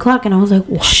 1 o'clock, and I was like,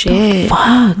 "What the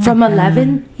fuck?" From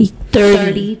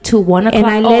 11:30 to 1 o'clock, and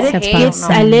I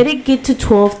let it get to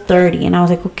 12:30, and I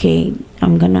was like, "Okay,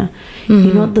 I'm gonna."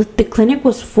 You know, the clinic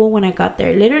was full when I got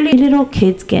there. Literally, little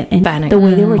kids get and the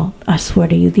way they were. I swear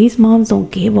to you, these moms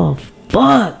don't give a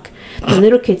fuck. The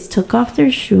little kids took off their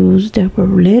shoes. They were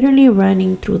literally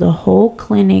running through the whole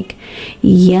clinic,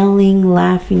 yelling,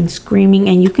 laughing, screaming.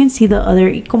 And you can see the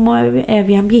other, como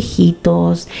habían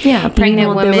viejitos. Yeah,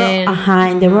 pregnant women.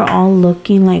 And they were all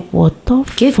looking like, what the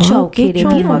fuck? Get your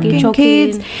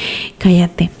kids.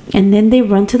 Cállate. And then they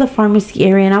run to the pharmacy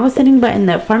area. And I was sitting in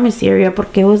the pharmacy area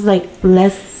porque it was like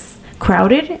less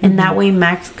crowded. And that way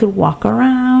Max could walk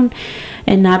around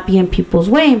and not be in people's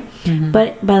way.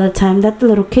 But by the time that the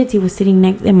little kids, he was sitting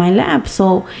next in my lap,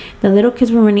 so the little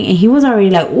kids were running, and he was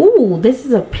already like, ooh, this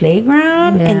is a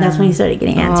playground. And that's when he started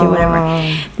getting antsy or whatever.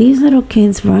 These little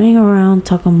kids running around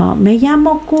talking about me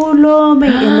llamo culo, and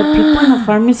the people in the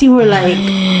pharmacy were like,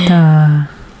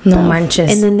 no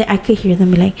manches. And then I could hear them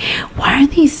be like, why are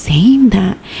they saying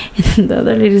that? And then the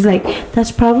other lady's like,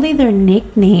 that's probably their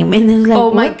nickname. And then like,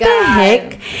 what the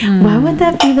heck? Why would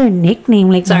that be their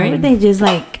nickname? Like, why would they just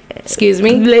like, excuse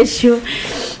me? Bless you.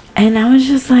 And I was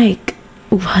just like,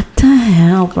 What the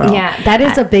hell, bro? Yeah, that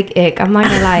is a big ick. I'm not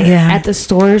gonna lie. Yeah. At the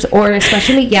stores, or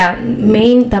especially,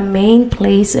 the main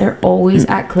place are always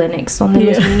at clinics donde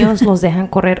los niños los dejan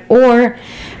correr. Or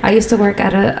I used to work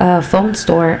at a phone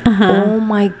store. Oh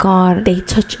my God, They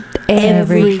touch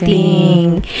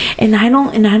everything. And I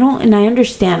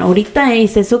understand. Ahorita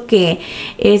es eso que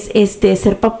es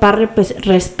ser papá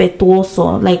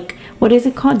respetuoso. Like, what is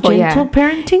it called? Gentle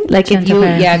parenting? Like Gentle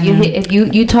parenting, if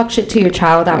you talk shit to your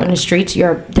child out in the streets,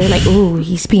 they're like, ooh,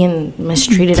 he's being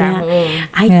mistreated at home.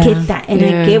 I get that, and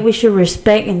I get we should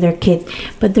respect in their kids,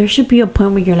 but there should be a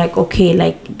point where you're like, okay,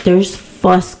 like there's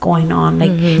fuss going on,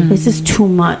 like this is too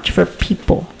much for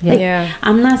people. Like,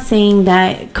 I'm not saying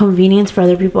that convenience for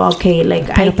other people. Okay, like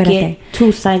I get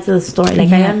two sides of the story. Like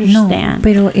I understand.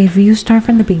 No, but if you start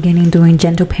from the beginning doing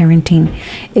gentle parenting,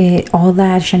 all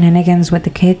that shenanigans with the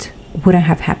kids wouldn't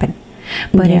have happened.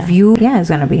 But if you, it's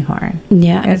gonna be hard.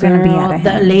 Yeah, it's gonna be out of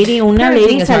hand. Una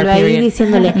lady salió ahí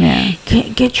diciéndole,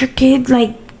 get your kids,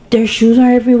 like their shoes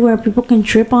are everywhere. People can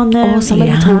trip on them. Oh,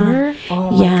 somebody told her?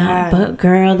 Oh my God. But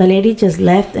girl, the lady just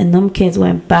left and them kids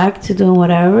went back to doing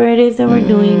whatever it is that we're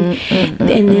doing. And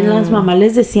then las mamás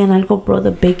les decían algo, bro,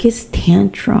 the biggest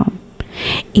tantrum.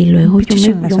 Y luego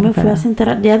yo me fui a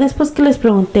sentar. Ya después que les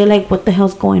pregunté, like, what the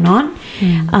hell's going on?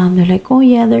 They're like, oh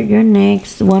yeah, you're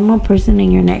next. One more person and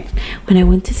you're next. When I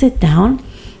went to sit down,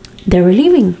 they were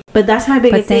leaving. But that's my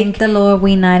biggest thing. But thank the Lord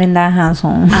we're not in that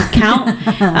household.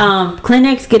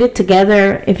 Clinics, get it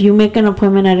together. If you make an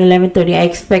appointment at 11:30, I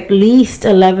expect at least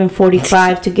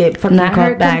 11:45 to get fucking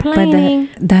called back. But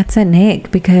that's an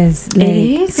ick, because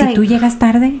like, si tú llegas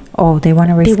tarde, they want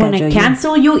to reschedule. They want to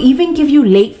cancel you, even give you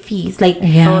late fees. Like,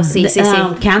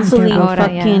 cancel your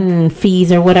fucking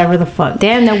fees or whatever the fuck.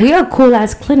 Damn, now we are cool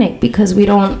as clinic, because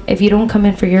if you don't come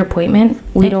in for your appointment,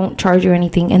 we don't charge you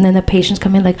anything. And then the patients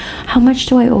come in like, how much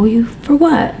do I owe you? For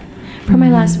what? For my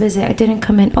last visit, I didn't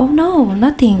come in. Oh no,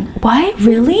 nothing. Why?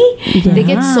 Really? They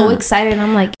get so excited.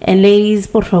 I'm like, and ladies,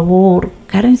 por favor,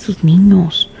 carguen sus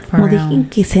niños. No dejen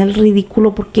que sea el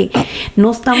ridículo, porque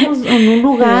no estamos en un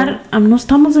lugar. No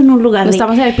estamos en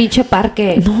el pinche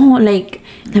parque. No, like,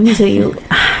 let me tell you,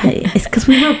 it's because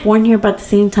we were born here, but at the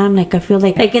same time, like, I feel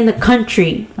like in the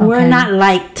country, we're not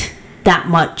liked that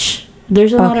much.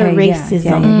 There's a lot of racism.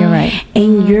 Yeah, you're right.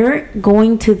 And you're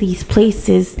going to these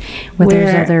places where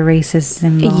there's other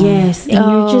racism. Yes, and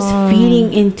you're just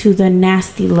feeding into the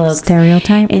nasty looks,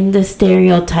 and the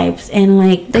stereotypes, and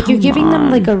like you're giving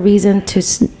them like a reason to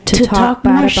talk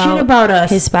bad more shit about us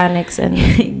Hispanics, and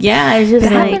it's just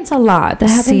that happens a lot. That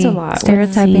happens a lot.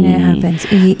 Stereotyping it happens.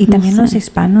 Y también los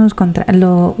hispanos contra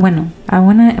I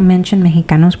want to mention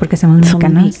Mexicanos porque somos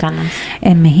mexicanos.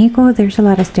 In Mexico, there's a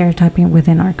lot of stereotyping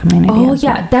within our community. Oh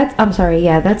yeah, I'm sorry.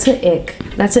 Yeah, that's an ick.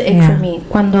 That's an ick for me.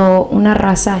 Cuando una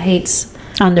raza hates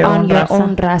on your own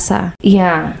raza.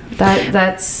 Yeah,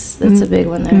 that's a big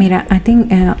one there. Mira, I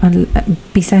think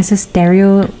besides the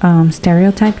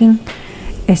stereotyping,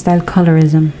 está el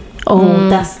colorism. Oh,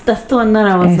 that's the one that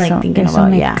I was like thinking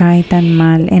about. Me cae tan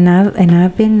mal, and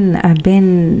I've been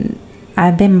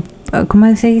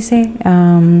 ¿cómo se dice?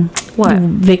 What?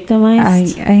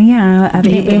 Victimized?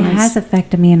 It has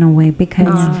affected me in a way, because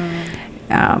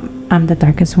I'm the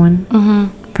darkest one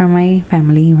from my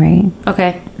family, right?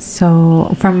 Okay.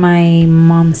 So from my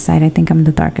mom's side, I think I'm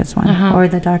the darkest one, or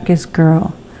the darkest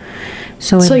girl.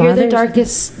 So you're the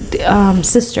darkest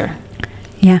sister.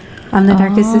 Yeah. I'm the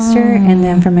darkest sister, and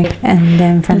then from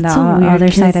the other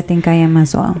side, I think I am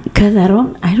as well. Because I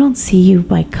don't see you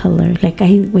by color. Like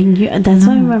that's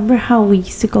why I remember how we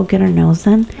used to go get our nails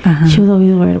done. She was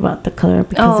always worried about the color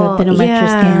because of the your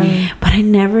skin. But I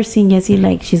never seen Jessie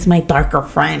like she's my darker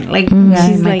friend. Like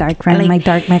she's my dark friend, my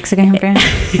dark Mexican friend.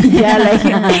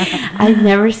 I've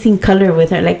never seen color with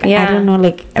her. Like I don't know,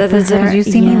 like you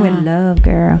see me with love,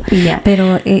 girl. Yeah.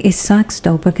 Pero it sucks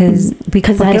though, because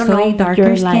I don't know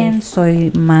darker skin. Soy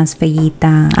más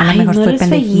feíta, a lo mejor soy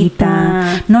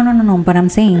pendejita. No, but I'm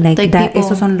saying like that.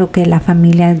 Esos son lo que la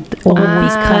familia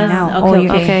always point out.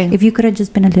 Okay. If you could have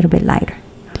just been a little bit lighter.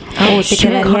 Oh, te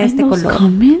quedaría este color.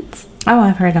 Comments? Oh,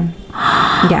 I've heard them.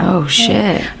 Yeah. Oh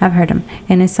shit. I've heard them,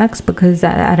 and it sucks because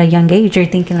at a young age you're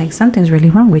thinking like something's really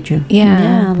wrong with you.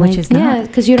 Yeah, which is not. Yeah,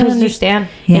 because you don't understand.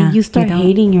 And you start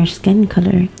hating your skin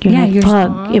color. You're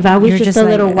fuck. If I was just a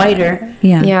little whiter.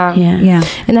 Yeah.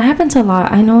 And that happens a lot.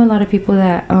 I know a lot of people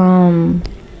that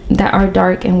are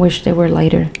dark and wish they were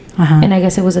lighter. And I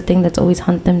guess it was a thing that's always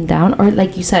hunt them down, or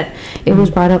like you said, it was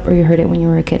brought up or you heard it when you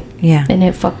were a kid. Yeah. And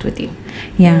it fucked with you.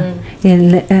 Yeah.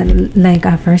 Like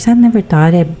at first I never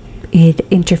thought it it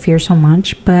interferes so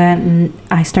much, but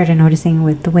I started noticing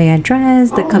with the way I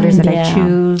dress, the colors that I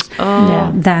choose.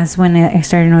 That's when I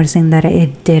started noticing that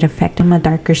it did affect my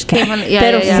darker skin.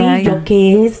 Pero sí, lo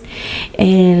que es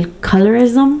el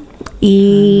colorism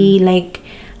y like,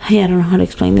 I don't know how to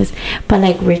explain this, but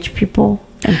like rich people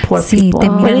and poor people. Te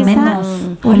miran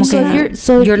menos.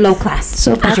 So you're low class.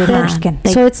 So back then,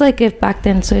 so it's like if back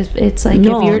then. So it's like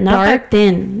no, if you're not dark. Back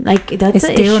then. Like that's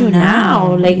an issue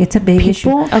now. Like it's a big issue.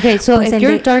 Okay, so if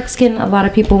you're dark skin, a lot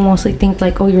of people mostly think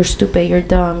like, oh, you're stupid, you're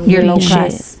dumb, you're low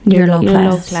class. You're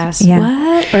low class. Yeah.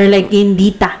 What? Or like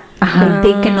indita.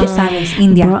 Like que no sabes,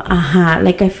 India. Bro,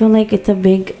 like I feel like it's a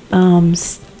big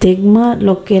stigma.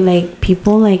 Lo que like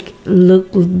people like look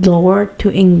lower to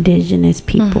indigenous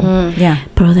people. Yeah.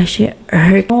 Bro, that shit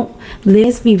hurt. No,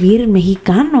 les vivir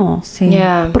mexicano. Sí.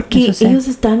 Yeah. Porque ellos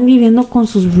están viviendo con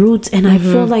sus roots, and I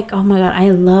feel like, oh my god, I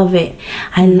love it.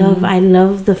 I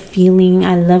love the feeling.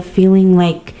 I love feeling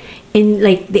like in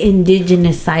like the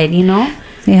indigenous side, you know.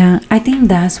 Yeah, I think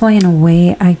that's why in a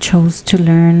way I chose to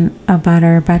learn about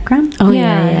our background. Oh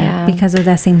yeah. Because of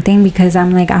that same thing, because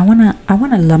I'm like, I wanna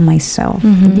love myself.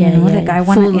 Like I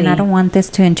wanna, and I don't want this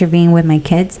to intervene with my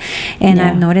kids. And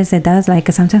I've noticed it does.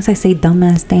 Like sometimes I say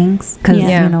dumbass things because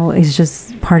you know it's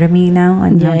just part of me now,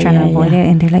 and I'm trying to avoid it.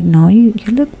 And they're like, no, you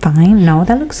look fine. No,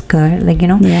 that looks good. Like, you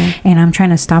know. Yeah. And I'm trying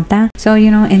to stop that. So,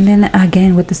 you know, and then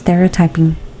again with the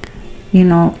stereotyping. You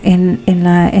know, and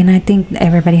I think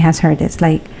everybody has heard this.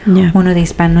 Like, uno de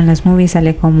hispano en las movies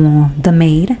sale como the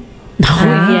maid.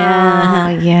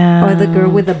 Yeah. Or the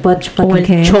girl with the bunch of fucking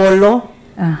kids. Cholo.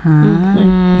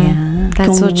 Yeah.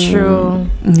 That's so true.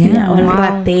 Yeah. Or el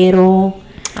ratero.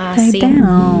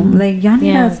 Damn. Like, y'all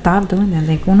need to stop doing that.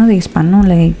 Like, uno de hispano,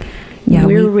 like,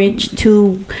 we're rich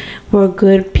too. We're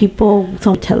good people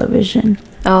on television.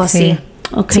 Oh, sí.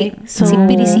 Okay,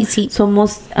 sí,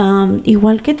 somos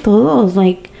igual que todos.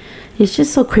 Like, it's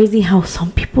just so crazy how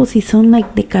some people sí son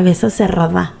like de cabeza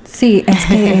cerrada. Sí, es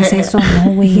que es eso,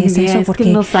 no, güey, es eso, porque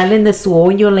que no salen de su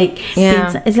hoyo. Like,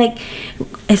 it's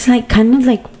like kind of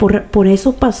like por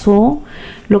eso pasó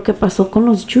lo que pasó con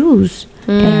los Jews.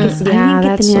 Like, es alguien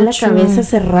que tenía la cabeza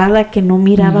cerrada, que no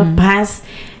miraba paz.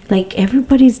 Like,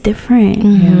 everybody's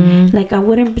different. Like, I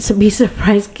wouldn't be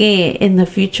surprised que in the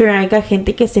future haya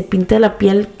gente que se pinte la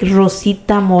piel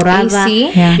rosita, morada.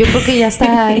 Yo creo que ya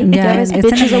está. Ya ves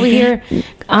bitches over here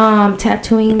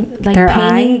tattooing, like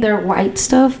painting their white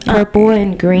stuff purple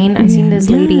and green. I seen this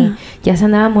lady. Ya se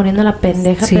andaba muriendo la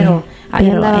pendeja, pero ahí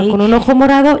andaba con un ojo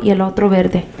morado y el otro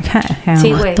verde.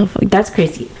 Sí, güey. That's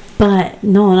crazy. But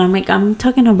no, I'm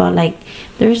talking about like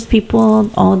there's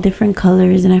people all different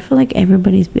colors, and I feel like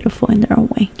everybody's beautiful in their own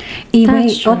way. Y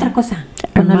wait, otra cosa.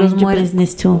 Mind your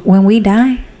business too. When we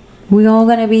die, we all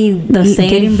gonna be the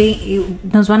same.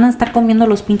 Nos van a estar comiendo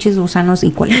los pinches gusanos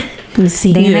equal.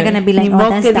 Sí. They're not gonna be like, oh,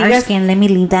 that's dark skin, let me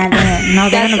leave that.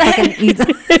 No, they're gonna fucking eat.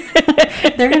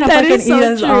 They're gonna fucking eat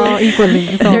us all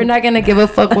equally. So. They're not gonna give a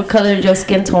fuck what color your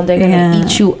skin tone. They're gonna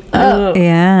eat you up.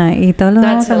 Y todos los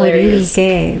vamos a morir.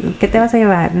 ¿Qué te vas a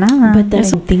llevar? Nada. But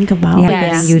that's what I think about.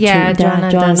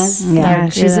 Joanna does. Yeah,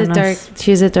 she's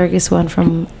the darkest one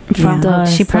from the.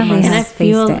 She probably has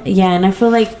faced it. Yeah, and I feel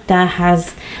like that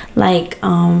has like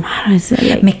how do I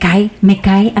say, like, me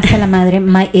cae hasta la madre,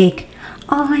 my ick.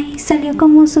 Ay, salió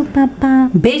como su papá.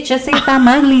 Bitch, just say I'm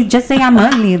ugly. Just say I'm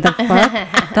ugly. The fuck?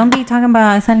 Don't be talking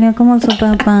about salió como su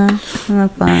papá. The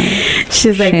fuck?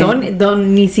 She's like,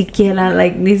 don't ni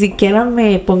siquiera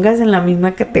me pongas en la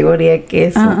misma categoría que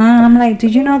eso. I'm like,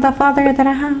 did you know the father that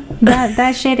I have?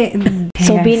 That shit is...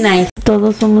 So be nice.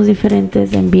 Todos somos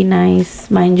diferentes, and be nice.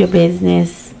 Mind your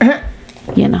business.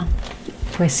 You know.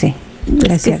 Pues sí.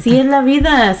 Es que sí es la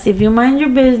vida. If you mind your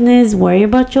business, worry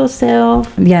about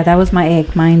yourself. Yeah, that was my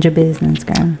ick. Mind your business,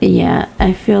 girl. Yeah,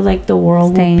 I feel like the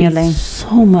world will be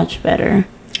so much better.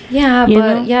 Yeah,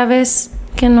 but ya ves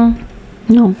que no.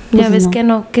 No. Ya ves que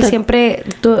no. Que siempre...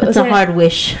 It's a hard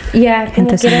wish. Yeah,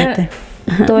 como quiera,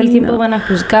 todo el tiempo van a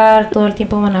juzgar, todo el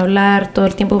tiempo van a hablar, todo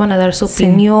el tiempo van a dar su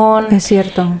opinión. Es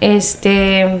cierto.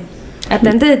 At the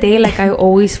end of the day, like I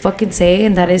always fucking say,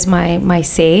 and that is my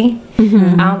say, I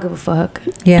don't give a fuck.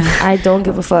 Yeah. I don't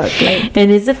give a fuck. Like,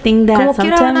 and it's the thing that como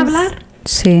quiera van a hablar.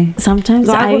 Sí. Sometimes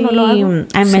I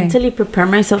mentally prepare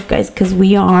myself, guys, because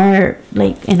we are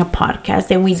like in a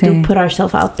podcast and we do put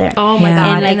ourselves out there. Oh my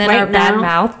god! And, like, and then right our bad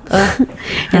mouth.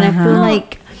 And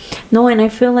I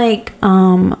feel like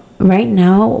right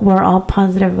now we're all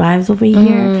positive vibes over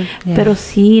here. Pero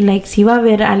sí, like, sí va a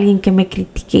haber alguien que me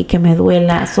critique y que me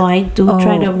duela. So I do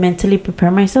try to mentally prepare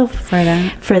myself for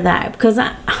that. Because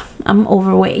I'm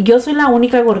overweight. Yo soy la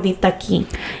única gordita aquí,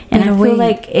 and I feel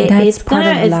like it's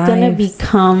gonna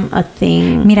become a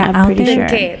thing. Mira, I'm out pretty there,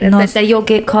 sure. That you'll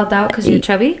get called out because you're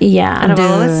chubby. Yeah, Out of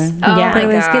all of us? Oh yeah. my Pero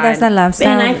es que God. that's the lifestyle.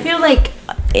 And I feel like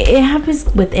it happens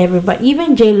with everybody,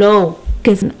 even J-Lo.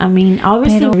 Because, I mean,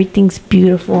 obviously everything's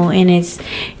beautiful, and it's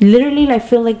literally, I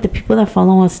feel like the people that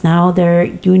follow us now, they're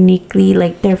uniquely,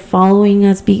 like, they're following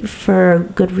us for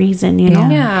good reason, you know?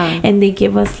 Yeah. And they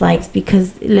give us likes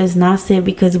because les nace,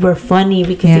 because we're funny,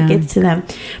 because it gets to them.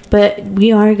 But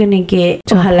we are going to get,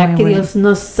 ojalá que Dios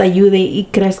nos ayude y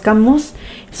crezcamos.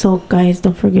 So, guys,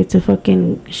 don't forget to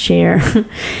fucking share.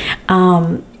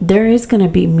 There is going to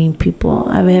be mean people.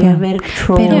 A ver,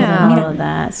 trolls and all of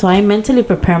that. So I mentally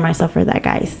prepare myself for that,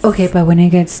 guys. Okay, but when it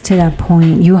gets to that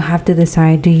point, you have to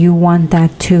decide, do you want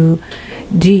that to...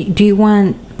 Do you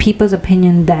want people's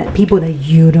opinion that people that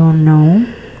you don't know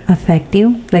affect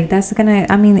you? Like, that's gonna...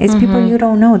 I mean, it's people you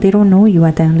don't know. They don't know you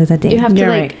at the end of the day. You have to,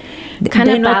 like... Kind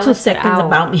they of know 2 balance it seconds out.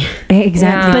 about me.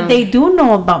 Exactly. But they do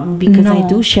know about me because I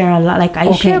do share a lot. Like,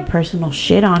 I share personal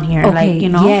shit on here. Okay, like, you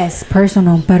know. Yes,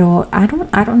 personal. But I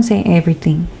don't say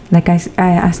everything. Like, I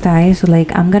hasta eso,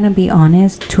 like, I'm gonna be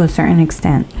honest to a certain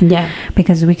extent. Yeah.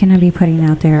 Because we cannot be putting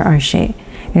out there our shit.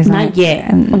 It's Not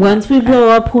yet. Once we blow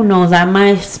up, who knows? I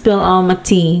might spill all my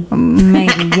tea.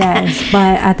 Maybe, yes.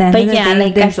 But at the end of the day,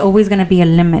 like, there's always going to be a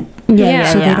limit.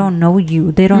 Yeah. So they don't know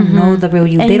you. They don't know the real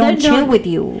you. And they don't chill with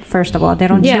you, first of all. They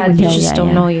don't chill with you. They just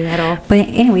don't know you at all. But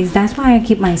anyways, that's why I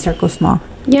keep my circle small.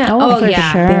 Yeah. Oh,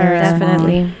 yeah. sure.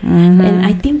 Definitely. And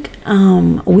I think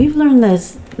we've learned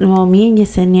this. Well, me and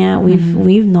Yesenia,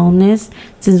 we've known this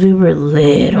since we were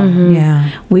little.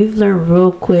 Yeah. We've learned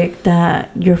real quick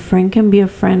that your friend can be a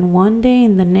friend one day,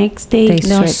 and the next day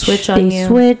They'll switch on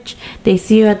you. They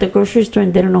see you at the grocery store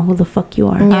and they don't know who the fuck you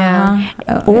are.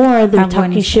 Yeah. Or they're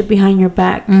talking shit behind your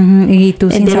back. And they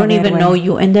don't even know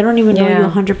you, and they don't even know you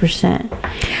 100%.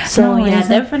 So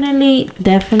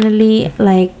definitely,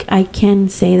 like, I can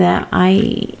say that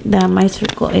my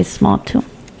circle is small too.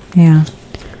 Yeah.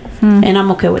 And I'm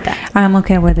okay with that. I'm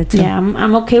okay with it too. Yeah,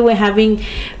 I'm okay with having,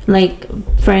 like,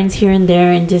 friends here and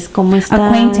there and just como estás.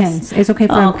 Acquaintance. It's okay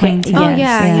for acquaintance. Oh,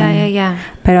 yeah.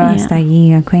 Pero hasta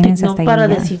allí, acquaintance No hasta para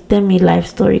allí. decirte mi life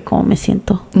story, cómo me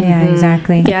siento. Yeah,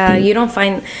 exactly. Yeah, you don't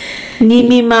find... Ni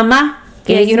mi mamá,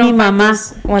 que es you mi don't find mamá,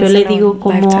 this yo once le in a digo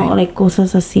como, lifetime. like,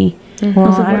 cosas así. Well,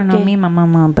 No sé I don't por know. qué. Me, my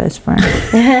mama, my best friend.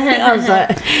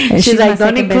 She's like,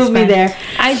 don't include me there.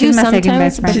 I do She's my second sometimes,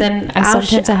 best but friend. then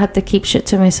sometimes I have to keep shit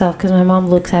to myself because my mom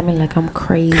looks at me like I'm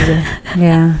crazy.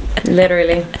 Yeah.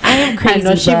 Literally. I am crazy,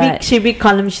 I know, she be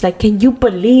calling me, she's like, can you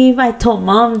believe I told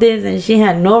mom this? And she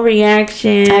had no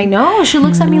reaction. I know. She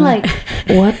looks at me like,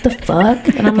 what the fuck?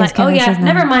 And I'm like, oh yeah,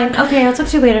 never mind. Okay, I'll talk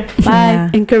to you later. Bye.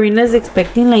 Yeah. And Karina's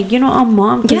expecting, like, you know, a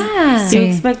mom. Yeah. You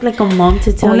expect, like, a mom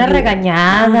to tell Una you.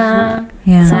 regañada.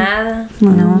 Yeah. Nada.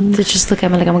 No. To just look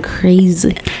at me like I'm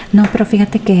crazy. No, pero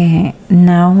fíjate que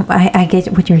now I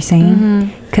get what you're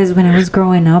saying. Because when I was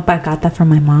growing up, I got that from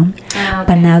my mom. Ah,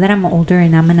 okay. But now that I'm older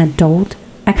and I'm an adult,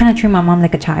 I kind of treat my mom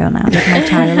like a child now. Like my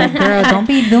child, like, girl, don't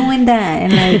be doing that.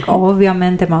 And like,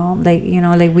 obviamente, mom, like, you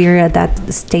know, like we're at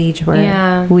that stage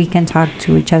where we can talk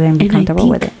to each other and be comfortable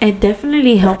with it. It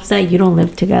definitely helps that you don't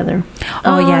live together.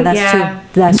 Oh yeah, that's true.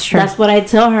 That's true. That's what I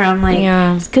tell her. I'm like,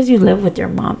 it's because you live with your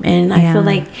mom, and I feel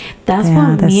like that's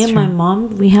why me and my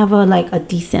mom, we have a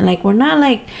decent, like, we're not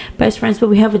like best friends, but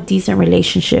we have a decent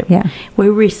relationship. Yeah, we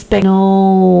respect.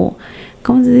 No,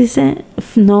 ¿cómo se dice?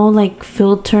 No, like,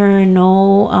 filter,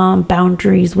 no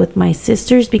boundaries with my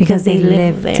sisters because they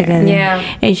live there together.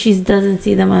 Yeah, and she doesn't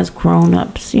see them as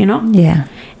grown-ups, you know. Yeah.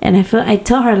 And I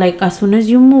tell her, like, as soon as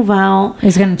you move out,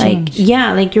 it's gonna change.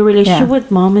 Yeah, like, your relationship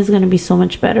with mom is gonna be so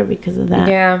much better because of that.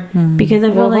 Yeah, because I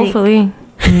feel like hopefully.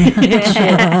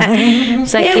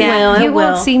 It's like, you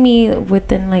won't see me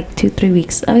within like 2-3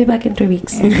 weeks. I'll be back in 3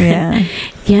 weeks. Yeah.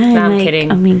 No, I'm like,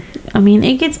 kidding. I mean,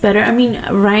 it gets better. I mean,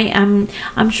 right?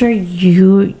 I'm sure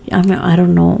you. I mean, I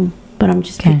don't know, but I'm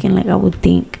just thinking, like, I would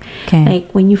think,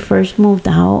 like, when you first moved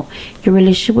out, your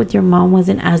relationship with your mom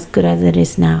wasn't as good as it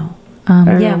is now.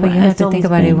 Yeah, but you have to think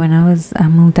about it. When I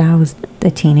moved out, I was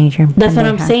a teenager. That's what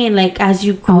I'm saying. Like, as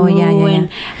you grew and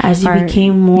as you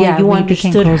became more, you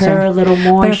understood her a little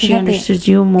more. But she understood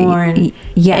you more, and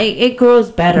it grows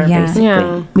better.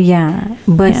 Basically. Yeah.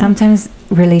 But sometimes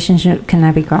relationship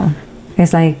cannot be grown.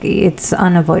 It's like, it's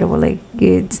unavoidable. Like,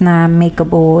 it's not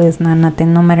makeable. It's not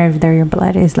nothing. No matter if they're your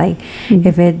blood, it's like,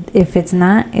 if it's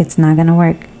not gonna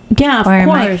work. Yeah, of course. Or in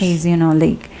course. my case, you know,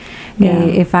 like.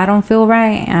 If I don't feel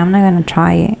right, I'm not gonna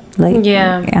try it. Like,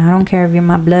 I don't care if you're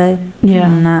my blood.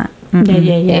 I'm not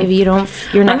If you're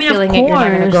not feeling it, you're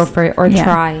not gonna go for it or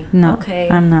try. No, okay,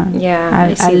 I'm not.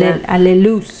 Yeah, I let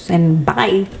loose and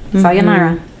bye.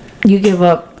 Sayonara. You give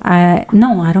up.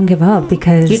 No, I don't give up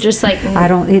because you just like I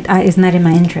don't. It's not in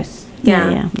my interest.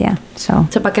 Yeah. So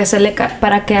 ¿para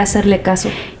qué hacerle caso?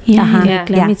 Yeah.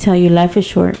 Let me tell you, life is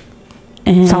short.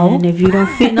 And if you don't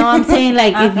feel, no, I'm saying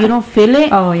like if you don't feel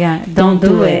it, don't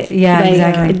do it. Yeah, like,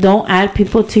 exactly. Don't add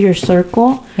people to your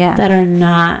circle that are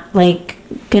not like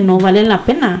que no valen la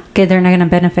pena. Que they're not gonna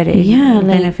benefit it. Yeah, like,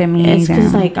 benefit me. It's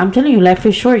just like I'm telling you, life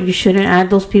is short. You shouldn't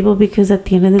add those people because at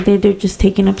the end of the day, they're just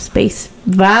taking up space,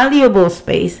 valuable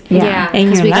space. Yeah,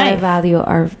 because we gotta value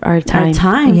our time. Our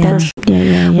time.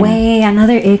 Yeah. Wait,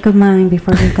 another ache of mine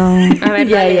before we go.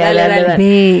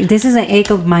 Babe, this is an ache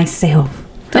of myself.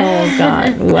 Oh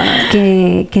God, wow.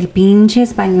 Que el pinche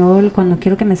español cuando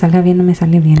quiero que me salga bien no me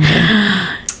sale bien.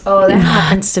 Oh, that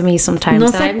happens to me sometimes. ¿No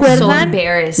se acuerdan? So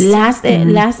embarrassed. Last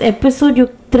episode yo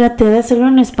traté de hacerlo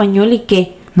en español y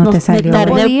que no te salió. Me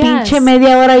tardé pinche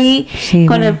media hora ahí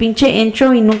con el pinche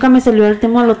intro y nunca me salió el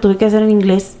tema, lo tuve que hacer en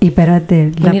inglés. Y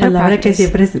espérate, la palabra que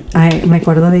siempre me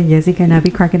acuerdo de Jessica and I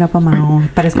be cracking up on my own.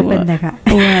 Parezco pendeja.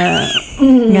 I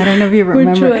don't know if you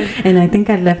remember. And I think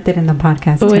I left it in the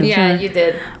podcast too. Yeah, you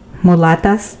did.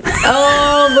 Mulatas.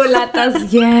 Oh,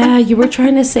 mulatas. Yeah, you were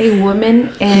trying to say women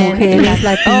and mujeres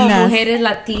latinas. Oh, mujeres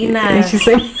latinas. And she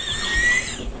said,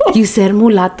 you said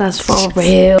mulatas for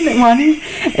real.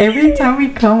 Every time we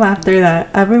come after that,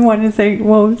 I've been wanting to say,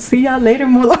 well, see y'all later,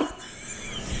 mulatas.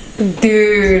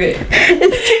 Dude, I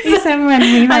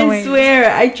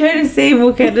swear, I try to say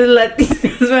mujeres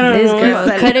latinas, but this girl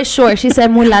cut it short. She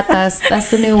said mulatas. That's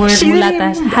the new word,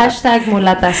 mulatas. Hashtag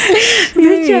mulatas.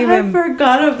 Bitch, I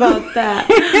forgot about that.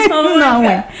 Oh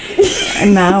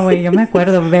No, way. Yo me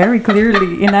acuerdo very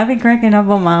clearly, and I've been cracking up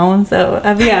on my own, so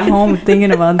I'll be at home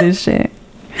thinking about this shit.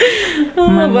 But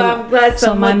I'm glad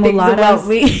someone thinks about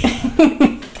me.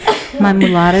 My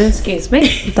mulatas. Excuse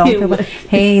me. Don't feel bad.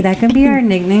 Hey, that can be our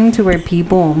nickname to our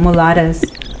people. Mulatas.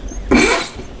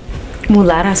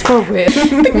 Mulatas for real.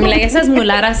 Like esas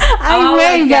mulatas. Ay,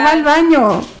 güey, ya va al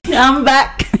baño. I'm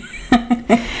back.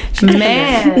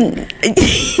 Man.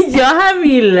 Y'all have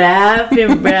me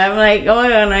laughing, bro. I'm like, oh my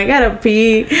God, I gotta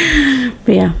pee.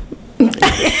 But yeah.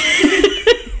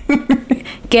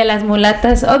 Que las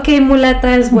mulatas. Okay,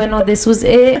 mulatas. Bueno, this was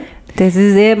it. This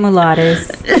is it,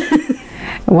 mulatas.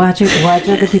 Watch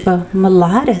other people.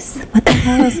 Mulatas. What the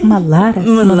hell is mulatas?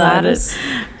 Mulatas.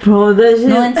 Bro, that shit.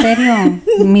 No, en serio.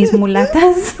 Mis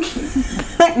mulatas.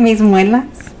 Mis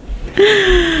muelas.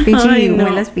 Pinche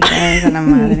muelas picadas a la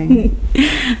madre.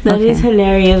 That is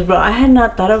hilarious, bro. I had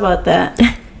not thought about that.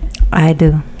 I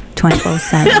do.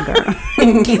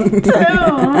 24/7,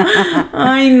 girl.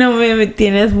 Ay, no, me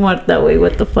tienes muerta, güey.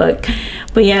 What the fuck?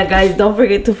 But yeah, guys, don't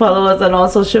forget to follow us on all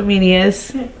social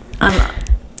medias.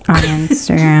 On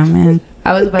Instagram, and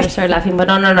I was about to start laughing, but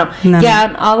no. Yeah,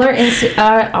 on all our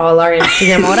Instagram. On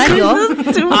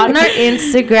our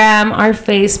Instagram, our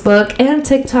Facebook, and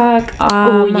TikTok.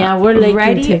 We're like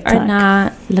ready TikTok. or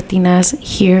not, Latinas,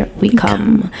 here we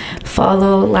come.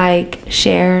 Follow, like,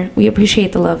 share. We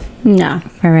appreciate the love. No,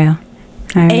 for real.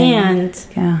 And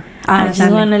yeah. I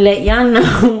just want to let y'all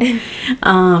know,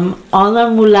 all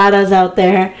our mulatas out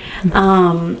there,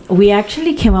 we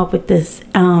actually came up with this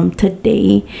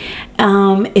today.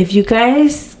 If you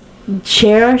guys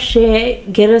share our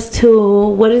shit, get us to,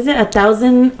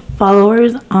 1,000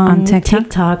 followers on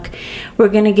TikTok, we're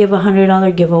going to give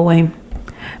 $100 giveaway.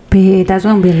 But that's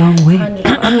going to be a long way.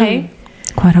 Okay.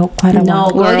 Quite a no,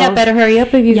 well, yeah, better hurry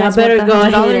up if you guys better want go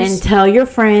ahead and tell your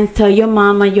friends, tell your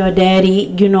mama, your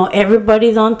daddy. You know,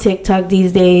 everybody's on TikTok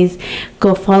these days.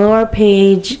 Go follow our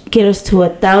page. Get us to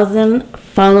 1,000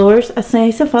 followers. I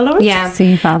said followers? Yeah.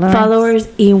 See, followers.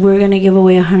 And we're going to give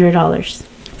away $100.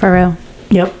 For real.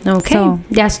 Yep. Okay. So,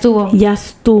 ya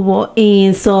estuvo.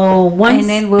 And so once... And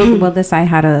then we'll decide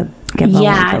how to give away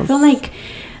Yeah, those. I feel like...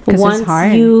 Once it's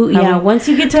hard. Once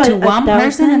you get to one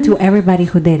person and to everybody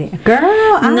who did it.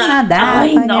 Girl, I'm not that.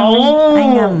 I know.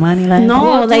 I got money like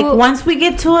no, like once we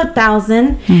get to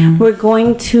 1,000, we're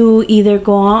going to either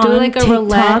go on do like a TikTok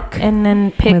roulette and then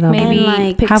pick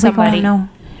like how somebody. We gonna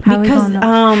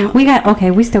know?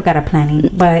 Because we still got a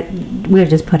planning, but we're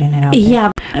just putting it out there.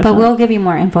 Yeah, but we'll give you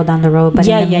more info down the road. But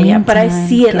yeah. But I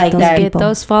see it like that. Get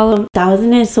those followers.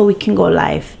 1,000 is so we can go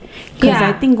live. Because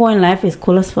I think going live is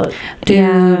cool as fuck.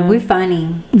 Dude, we're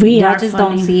funny. Y'all just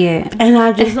don't see it. And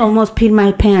I just almost peed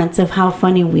my pants of how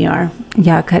funny we are.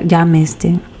 Y'all missed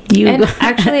it. And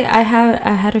actually, I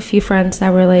had a few friends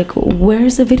that were like,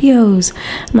 "Where's the videos?"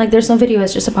 I'm like, "There's no video.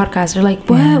 It's just a podcast." They're like,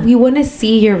 "What? Yeah. We want to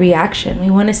see your reaction. We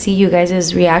want to see you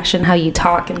guys' reaction, how you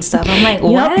talk and stuff." I'm like,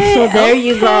 "What?" Yep. So there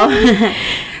you go.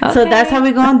 So that's how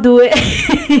we're gonna do it.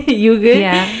 You good?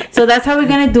 Yeah. So that's how we're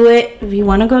gonna do it. We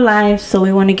want to go live, so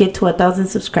we want to get to 1,000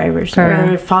 subscribers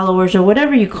or followers or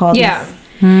whatever you call yeah. this.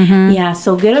 Yeah,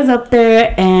 so get us up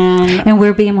there, and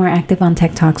we're being more active on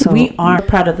TikTok, so we are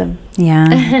proud of them.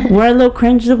 Yeah. We're a little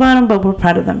cringed about them, but we're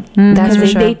proud of them. That's for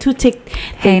sure. They too take.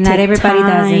 Hey, not everybody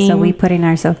does it, so we putting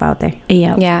ourselves out there.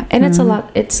 Yeah, and it's a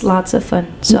lot. It's lots of fun.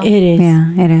 So it is.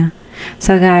 Yeah, it is.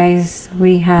 So guys,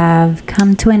 we have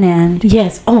come to an end.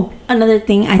 Yes. Oh, another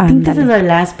thing. I think this is our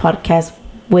last podcast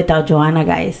without Joanna,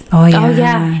 guys. Oh yeah. Oh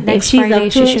yeah. Next Friday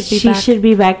she should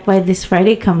be back by this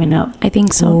Friday coming up. I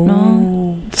think so. Oh.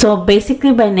 No. So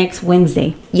basically by next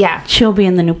Wednesday. Yeah. She'll be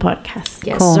in the new podcast.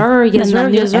 Yes, sir. Yes, sir.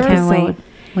 Yes, sir. I can't wait.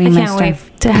 I can't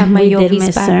wait to have my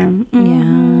yogis back.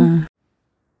 Yeah.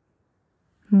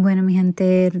 Bueno, mi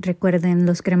gente, recuerden,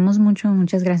 los queremos mucho.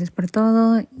 Muchas gracias por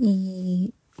todo.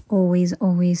 Y always,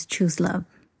 always choose love.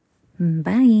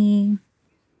 Bye.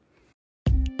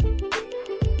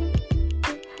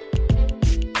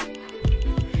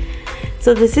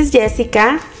 So this is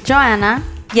Jessica, Joanna,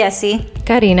 Jessie,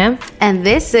 Karina, and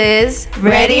this is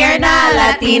Ready or Not,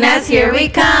 Latinas, Here We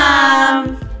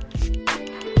Come.